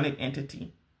of demonic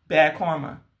entity. Bad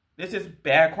karma. This is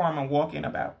bad karma walking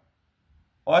about.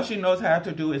 All she knows how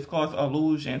to do is cause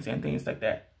illusions and things like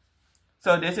that.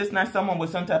 So this is not someone with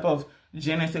some type of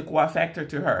je ne sais quoi factor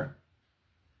to her.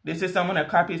 This is someone that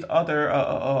copies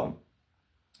other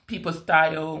people's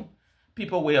style,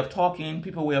 people's way of talking,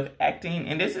 people's way of acting.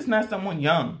 And this is not someone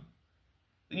young.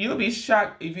 You'll be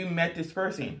shocked if you met this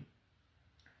person.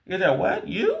 You're like, what?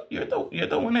 You're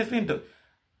the one that's been doing.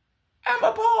 I'm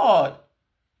appalled.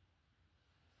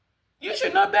 You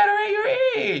should know better at your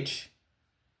age.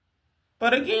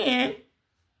 But again,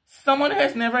 someone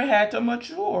has never had to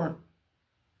mature.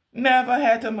 Never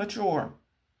had to mature.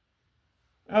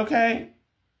 Okay?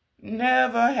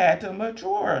 Never had to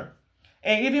mature.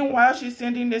 And even while she's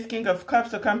sending this King of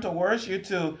Cups to come towards you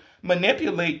to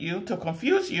manipulate you, to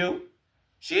confuse you,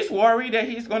 she's worried that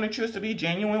he's going to choose to be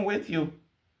genuine with you.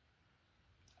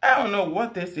 I don't know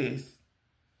what this is.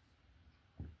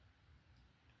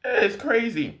 It's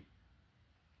crazy.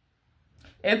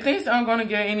 And things aren't going to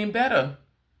get any better.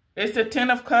 It's the Ten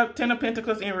of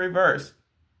Pentacles in reverse.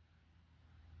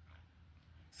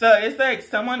 So it's like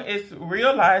someone is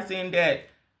realizing that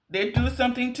they do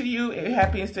something to you, it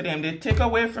happens to them. They take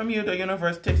away from you, the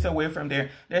universe takes away from there.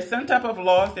 There's some type of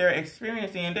loss they're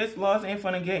experiencing, and this loss ain't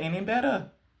going to get any better.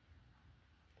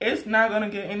 It's not going to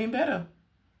get any better.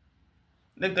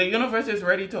 Like, the universe is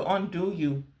ready to undo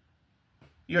you.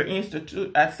 Your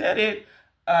institute, I said it,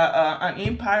 an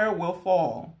empire will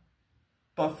fall.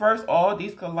 But first, all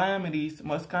these calamities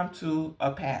must come to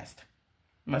a past.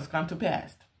 Must come to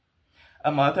pass.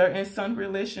 A mother and son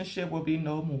relationship will be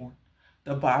no more.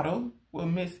 The bottle will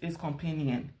miss its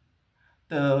companion.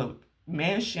 The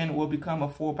mansion will become a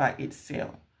four by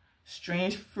itself.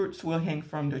 Strange fruits will hang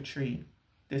from the tree.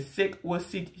 The sick will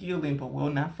seek healing but will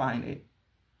not find it.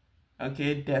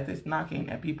 Okay, death is knocking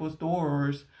at people's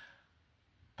doors.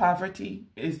 Poverty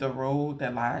is the road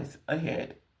that lies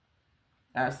ahead.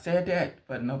 I said that,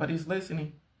 but nobody's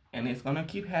listening. And it's going to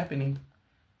keep happening.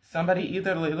 Somebody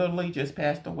either literally just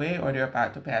passed away or they're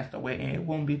about to pass away, and it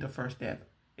won't be the first death.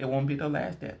 It won't be the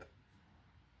last death.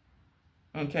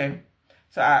 Okay?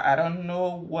 So I don't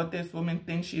know what this woman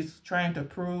thinks she's trying to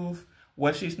prove,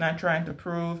 what she's not trying to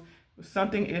prove.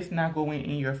 Something is not going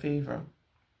in your favor.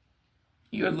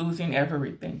 You're losing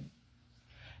everything.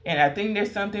 And I think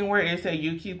there's something where it said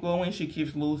you keep going, she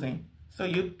keeps losing. So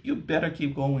you better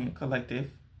keep going,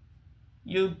 collective.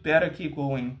 You better keep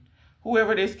going.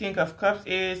 Whoever this King of Cups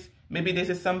is, maybe this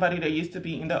is somebody that used to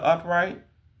be in the upright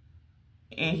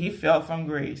and he fell from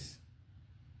grace.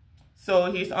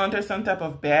 So he's under some type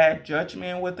of bad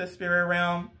judgment with the spirit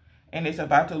realm and is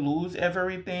about to lose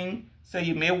everything. So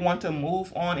you may want to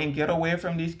move on and get away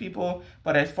from these people.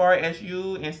 But as far as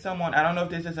you and someone, I don't know if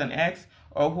this is an ex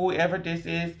or whoever this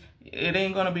is, it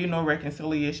ain't going to be no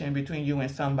reconciliation between you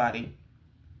and somebody.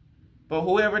 But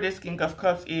whoever this King of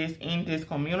Cups is in this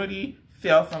community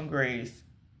fell from grace.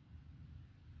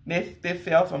 They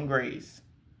fell from grace.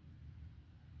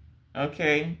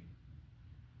 Okay?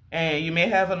 And you may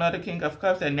have another King of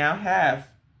Cups that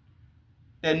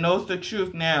knows the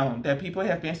truth now, that people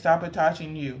have been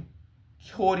sabotaging you,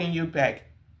 holding you back,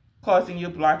 causing you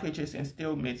blockages and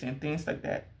stalemates and things like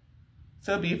that.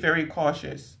 So be very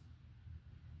cautious.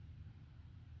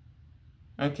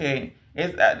 Okay.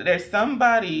 There's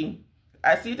somebody,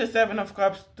 I see the Seven of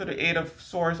Cups to the Eight of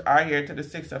Swords are here to the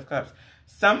Six of Cups.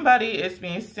 Somebody is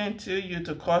being sent to you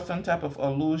to cause some type of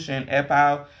illusion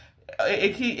about,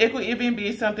 it could even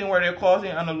be something where they're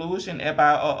causing an illusion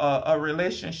about a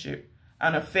relationship,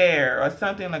 an affair, or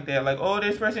something like that. Like, oh,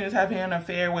 this person is having an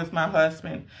affair with my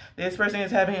husband. This person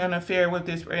is having an affair with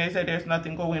this person. They said there's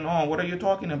nothing going on. What are you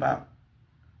talking about?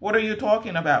 What are you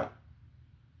talking about?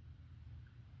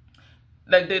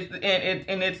 Like this,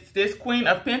 and it's this Queen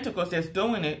of Pentacles that's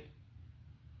doing it,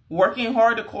 working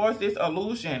hard to cause this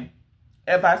illusion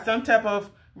about some type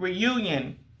of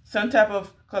reunion, some type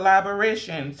of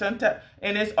collaboration,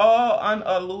 and it's all an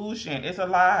illusion. It's a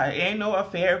lie. Ain't no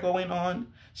affair going on.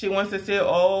 She wants to say,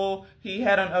 oh, she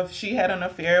had an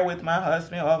affair with my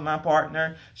husband or my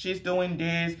partner. She's doing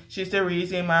this. She's the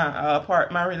reason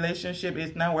my relationship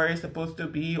is not where it's supposed to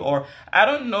be. Or I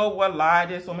don't know what lie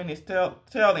this woman is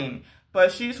telling.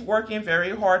 But she's working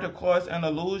very hard to cause an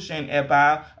illusion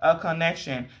about a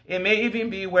connection. It may even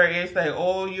be where it's like,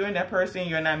 oh, you and that person,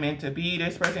 you're not meant to be.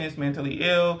 This person is mentally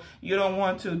ill. You don't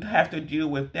want to have to deal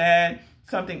with that.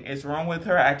 Something is wrong with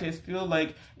her. I just feel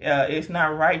like it's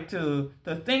not right to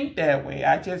think that way.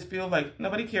 I just feel like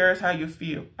nobody cares how you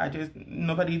feel.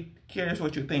 Nobody cares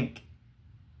what you think.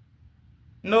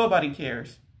 Nobody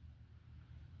cares.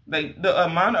 Like, the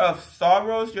amount of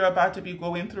sorrows you're about to be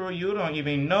going through, you don't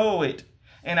even know it.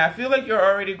 And I feel like you're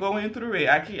already going through it.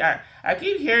 I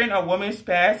keep hearing a woman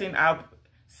spazzing out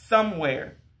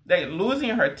somewhere. Like, losing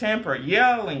her temper,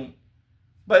 yelling.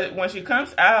 But when she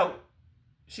comes out,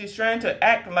 she's trying to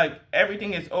act like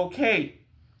everything is okay.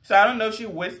 So I don't know if she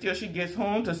waits till she gets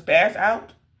home to spaz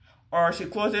out. Or she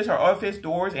closes her office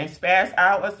doors and spaz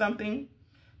out or something.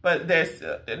 But there's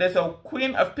a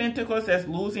Queen of Pentacles that's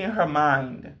losing her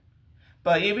mind.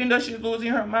 But even though she's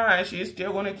losing her mind, she's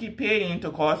still going to keep paying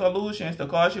to cause illusions, to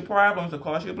cause you problems, to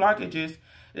cause you blockages.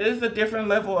 This is a different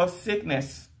level of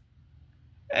sickness.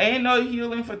 Ain't no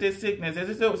healing for this sickness. This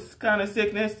is the kind of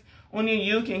sickness only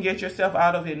you can get yourself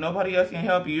out of it. Nobody else can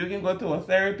help you. You can go to a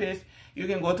therapist. You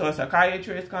can go to a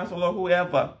psychiatrist, counselor,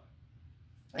 whoever.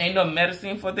 Ain't no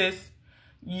medicine for this.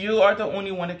 You are the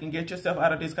only one that can get yourself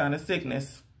out of this kind of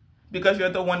sickness. Because you're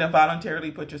the one that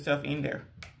voluntarily put yourself in there.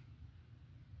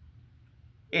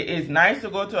 It is nice to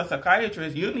go to a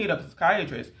psychiatrist. You need a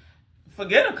psychiatrist.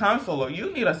 Forget a counselor.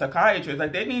 You need a psychiatrist.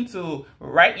 Like, they need to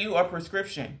write you a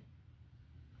prescription.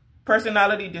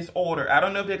 Personality disorder. I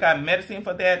don't know if they got medicine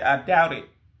for that. I doubt it.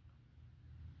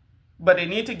 But they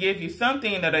need to give you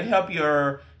something that'll help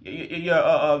your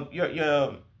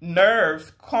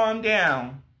nerves calm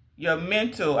down. Your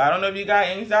mental. I don't know if you got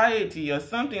anxiety or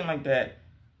something like that.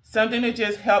 Something to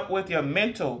just help with your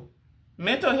mental.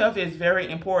 Mental health is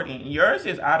very important. Yours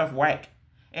is out of whack.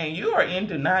 And you are in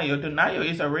denial. Denial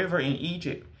is a river in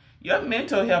Egypt. Your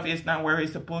mental health is not where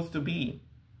it's supposed to be.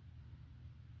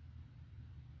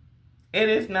 It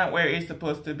is not where it's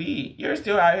supposed to be. You're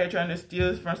still out here trying to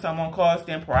steal from someone, cause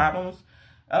them problems,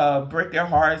 break their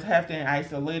hearts, have them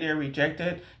isolated,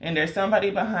 rejected. And there's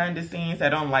somebody behind the scenes that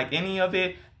don't like any of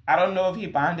it. I don't know if he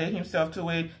bonded himself to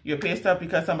it. You're pissed off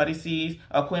because somebody sees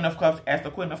a Queen of Cups as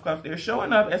the Queen of Cups. They're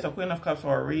showing up as a Queen of Cups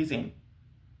for a reason.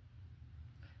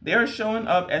 They're showing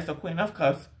up as a Queen of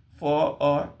Cups for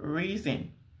a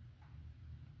reason.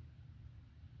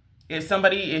 If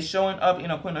somebody is showing up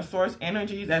in a Queen of Swords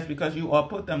energy, that's because you all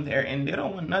put them there. And they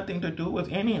don't want nothing to do with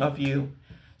any of you.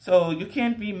 So you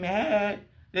can't be mad.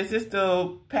 This is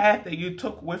the path that you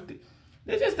took with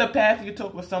this is the path you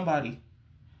took with somebody.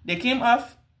 They came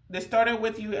off. They started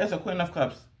with you as a Queen of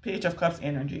Cups, Page of Cups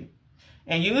energy.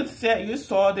 And you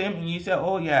saw them and you said,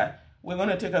 oh yeah, we're going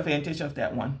to take advantage of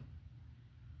that one.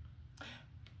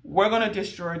 We're going to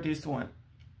destroy this one.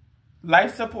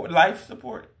 Life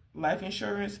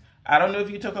insurance. I don't know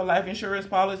if you took a life insurance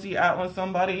policy out on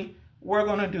somebody. We're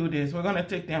going to do this. We're going to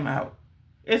take them out.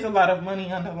 It's a lot of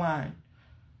money on the line.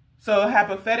 So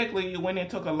hypothetically, you went and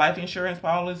took a life insurance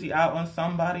policy out on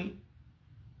somebody.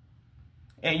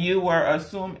 And you were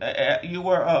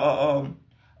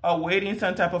awaiting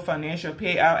some type of financial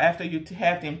payout after you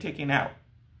have them taken out.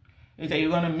 Is that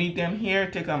you're going to meet them here,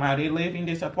 take them out. They live in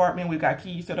this apartment. We got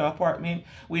keys to the apartment.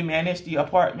 We manage the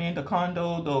apartment, the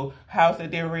condo, the house that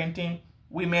they're renting.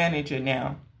 We manage it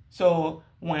now. So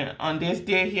when on this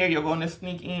day here, you're going to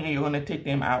sneak in and you're going to take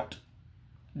them out.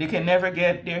 They can never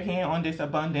get their hand on this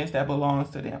abundance that belongs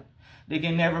to them. They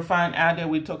can never find out that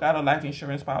we took out a life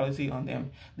insurance policy on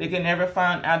them. They can never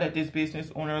find out that this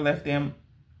business owner left them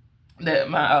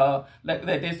that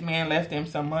that this man left them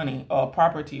some money or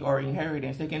property or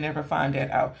inheritance. They can never find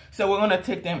that out. So we're going to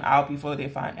take them out before they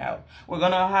find out. We're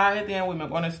going to hire them. We're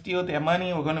going to steal their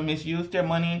money. We're going to misuse their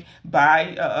money,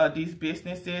 buy these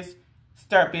businesses,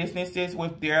 start businesses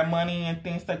with their money and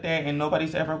things like that, and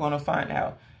nobody's ever going to find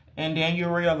out. And then you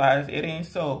realize it ain't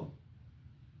so,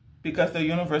 because the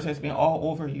universe has been all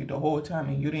over you the whole time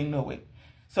and you didn't know it.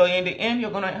 So in the end,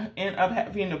 you're going to end up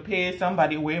having to pay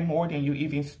somebody way more than you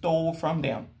even stole from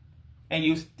them. And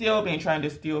you've still been trying to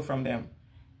steal from them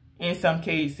in some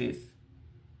cases.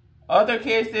 Other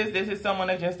cases, this is someone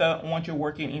that just doesn't want you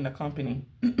working in the company.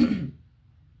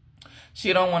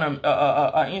 She don't want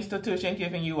an institution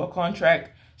giving you a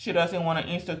contract. She doesn't want an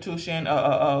institution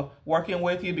working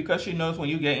with you, because she knows when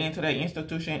you get into that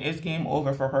institution, it's game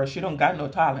over for her. She don't got no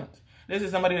talent. This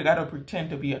is somebody that got to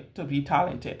pretend to be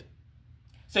talented.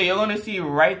 So you're going to see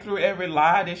right through every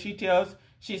lie that she tells.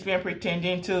 She's been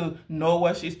pretending to know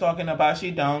what she's talking about.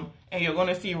 She don't. And you're going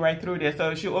to see right through that.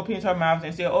 So if she opens her mouth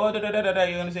and say, oh, da-da-da-da-da,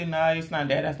 you're going to say, no, it's not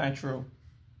that. That's not true.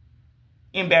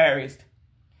 Embarrassed.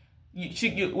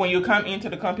 When you come into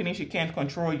the company, she can't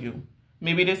control you.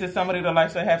 Maybe this is somebody that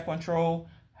likes to have control,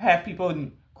 have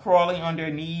people crawling on their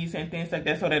knees and things like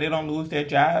that so that they don't lose their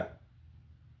job.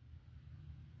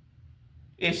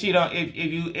 If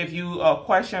you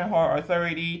question her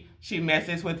authority, she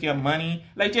messes with your money.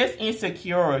 Like, just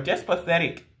insecure, just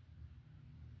pathetic.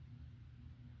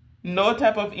 No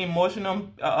type of emotional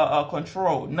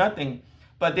control, nothing.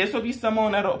 But this will be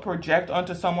someone that will project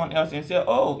onto someone else and say,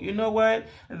 oh, you know what?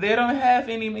 They don't have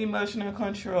any emotional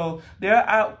control. They're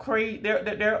out crazy.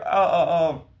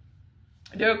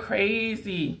 They're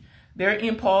crazy. They're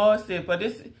impulsive. But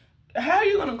this, how are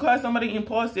you going to call somebody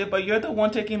impulsive, but you're the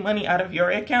one taking money out of your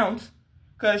account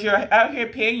because you're out here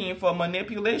paying for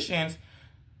manipulations?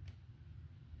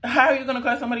 How are you going to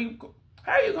call somebody?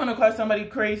 How are you going to call somebody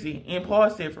crazy,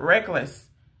 impulsive, reckless,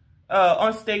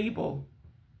 unstable,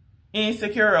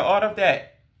 insecure, all of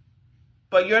that?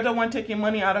 But you're the one taking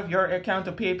money out of your account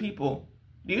to pay people.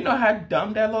 Do you know how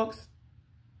dumb that looks?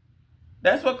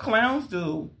 That's what clowns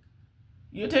do.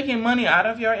 You're taking money out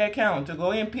of your account to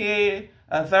go and pay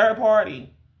a third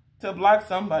party to block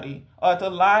somebody, or to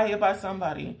lie about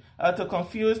somebody, or to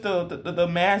confuse the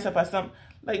mass about some.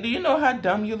 Like, do you know how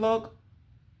dumb you look?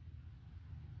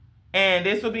 And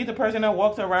this will be the person that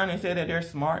walks around and say that they're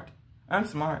smart. I'm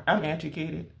smart. I'm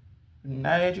educated.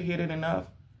 Not educated enough.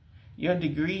 Your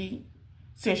degree,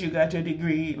 since you got your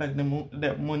degree, like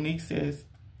that Monique says,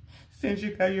 since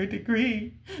you got your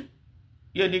degree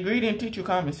didn't teach you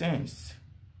common sense.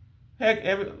 Heck,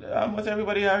 almost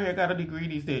everybody out here got a degree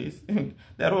these days.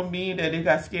 That don't mean that they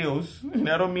got skills.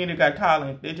 That don't mean they got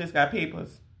talent. They just got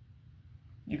papers.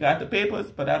 You got the papers,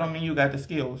 but that don't mean you got the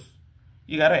skills.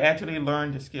 You got to actually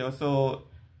learn the skills. So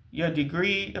your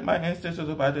degree, my instance was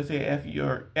about to say F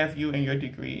you and your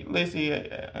degree.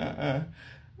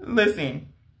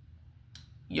 Listen,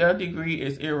 your degree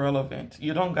is irrelevant.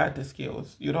 You don't got the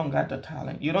skills. You don't got the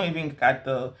talent. You don't even got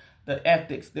the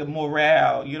ethics, the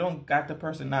morale. You don't got the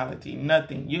personality,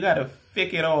 nothing. You got to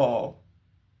fake it all.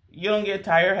 You don't get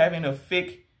tired having to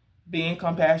fake being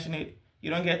compassionate. You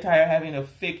don't get tired having to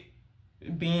fake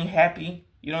being happy.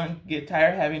 You don't get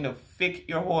tired having to fake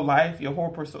your whole life, your whole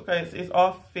person. It's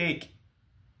all fake.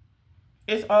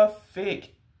 It's all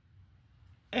fake.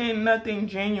 Ain't nothing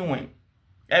genuine.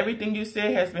 Everything you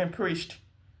say has been preached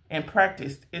and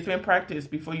practiced. It's been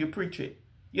practiced before you preach it.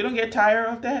 You don't get tired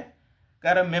of that?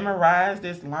 Gotta memorize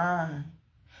this line.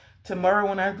 Tomorrow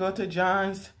when I go to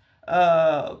John's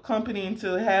company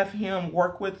to have him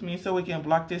work with me so we can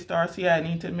block this star, see, I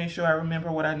need to make sure I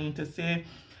remember what I need to say.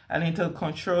 I need to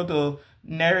control the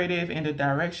narrative and the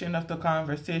direction of the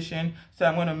conversation. So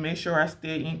I'm going to make sure I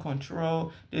stay in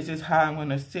control. This is how I'm going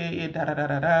to say it.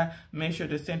 Make sure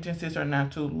the sentences are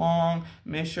not too long.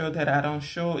 Make sure that I don't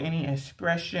show any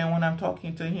expression when I'm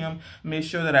talking to him. Make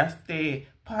sure that I stay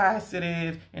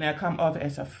positive and I come off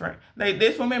as a friend. Like,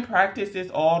 this woman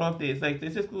practices all of this. Like,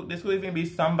 this could even be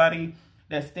somebody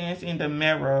that stands in the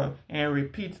mirror and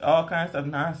repeats all kinds of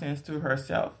nonsense to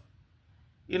herself.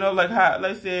 You know, like how,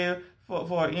 let's say,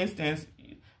 for instance,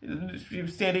 you're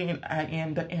standing in, I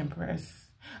am the Empress.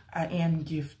 I am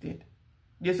gifted.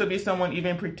 This will be someone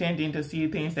even pretending to see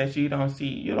things that you don't see.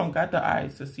 You don't got the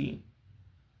eyes to see.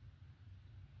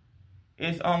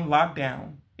 It's on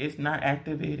lockdown. It's not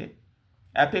activated.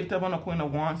 I picked up on a Queen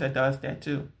of Wands that does that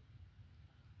too.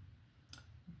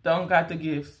 Don't got the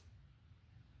gifts.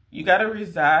 You got to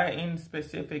reside in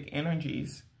specific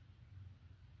energies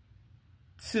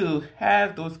to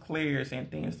have those clears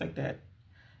and things like that.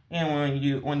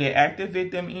 And when they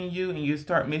activate them in you and you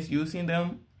start misusing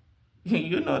them,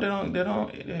 You know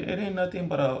it ain't nothing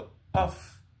but a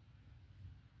off.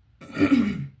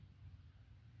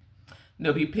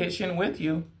 They'll be patient with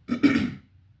you.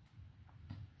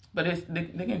 But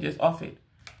they can just off it.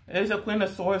 There's a Queen of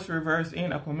Swords reverse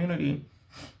in a community.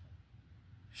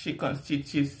 She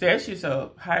says she's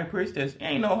a high priestess.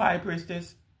 Ain't no high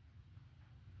priestess.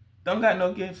 Don't got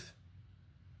no gifts.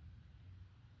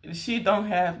 She don't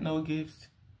have no gifts.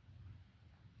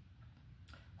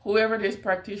 Whoever this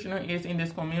practitioner is in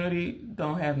this community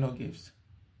don't have no gifts.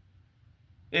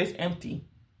 It's empty.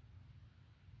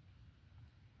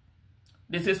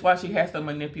 This is why she has to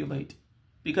manipulate.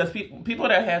 Because people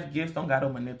that have gifts don't got to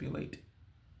manipulate.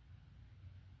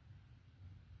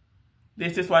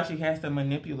 This is why she has to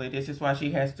manipulate. This is why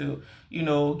she has to, you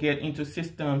know, get into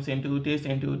systems and do this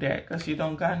and do that. Because she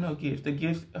don't got no gifts.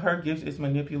 Her gift is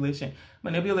manipulation.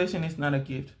 Manipulation is not a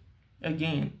gift.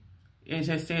 Again, it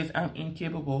just says I'm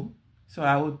incapable. So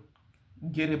I would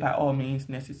get it by all means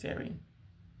necessary.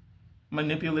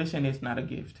 Manipulation is not a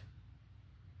gift.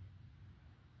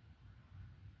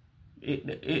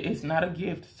 It's not a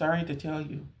gift. Sorry to tell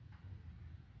you.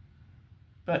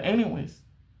 But anyways,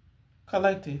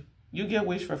 collective. You get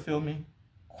wish fulfillment.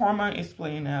 Karma is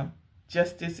playing out.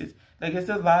 Justice is, like, it's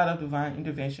a lot of divine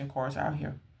intervention cards out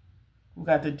here. We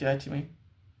got the Judgment.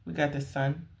 We got the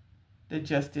Sun. The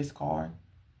Justice card.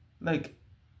 Like,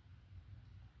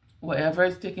 whatever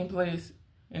is taking place.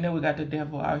 And then we got the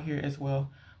Devil out here as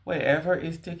well. Whatever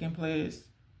is taking place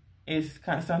is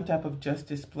kind of some type of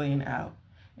justice playing out.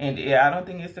 And I don't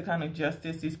think it's the kind of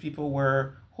justice these people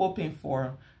were hoping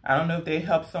for. I don't know if they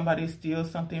help somebody steal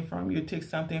something from you, take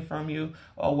something from you,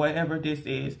 or whatever this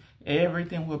is.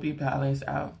 Everything will be balanced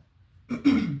out.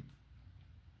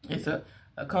 It's a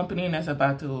company that's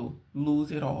about to lose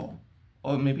it all.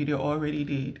 Or maybe they already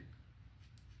did.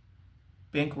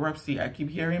 Bankruptcy. I keep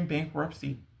hearing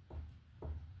bankruptcy.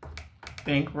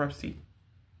 Bankruptcy.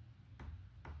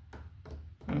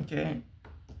 Okay.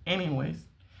 Anyways.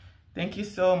 Thank you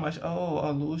so much. Oh,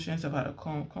 illusions about a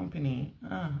company.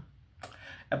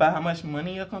 About how much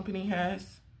money a company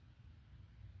has.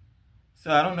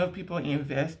 So I don't know if people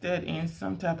invested in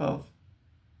some type of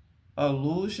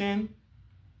illusion.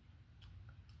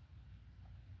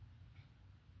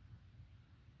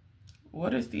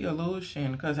 What is the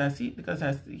illusion? Because I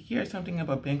hear something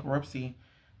about bankruptcy.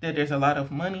 That there's a lot of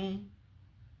money.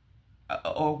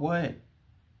 Or what?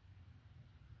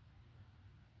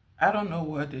 I don't know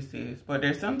what this is, but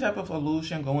there's some type of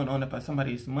illusion going on about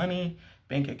somebody's money,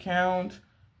 bank account,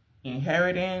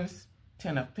 inheritance,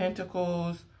 10 of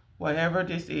Pentacles, whatever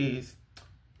this is.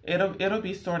 It'll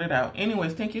be sorted out.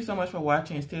 Anyways, thank you so much for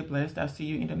watching. Stay blessed. I'll see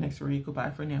you in the next read.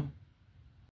 Goodbye for now.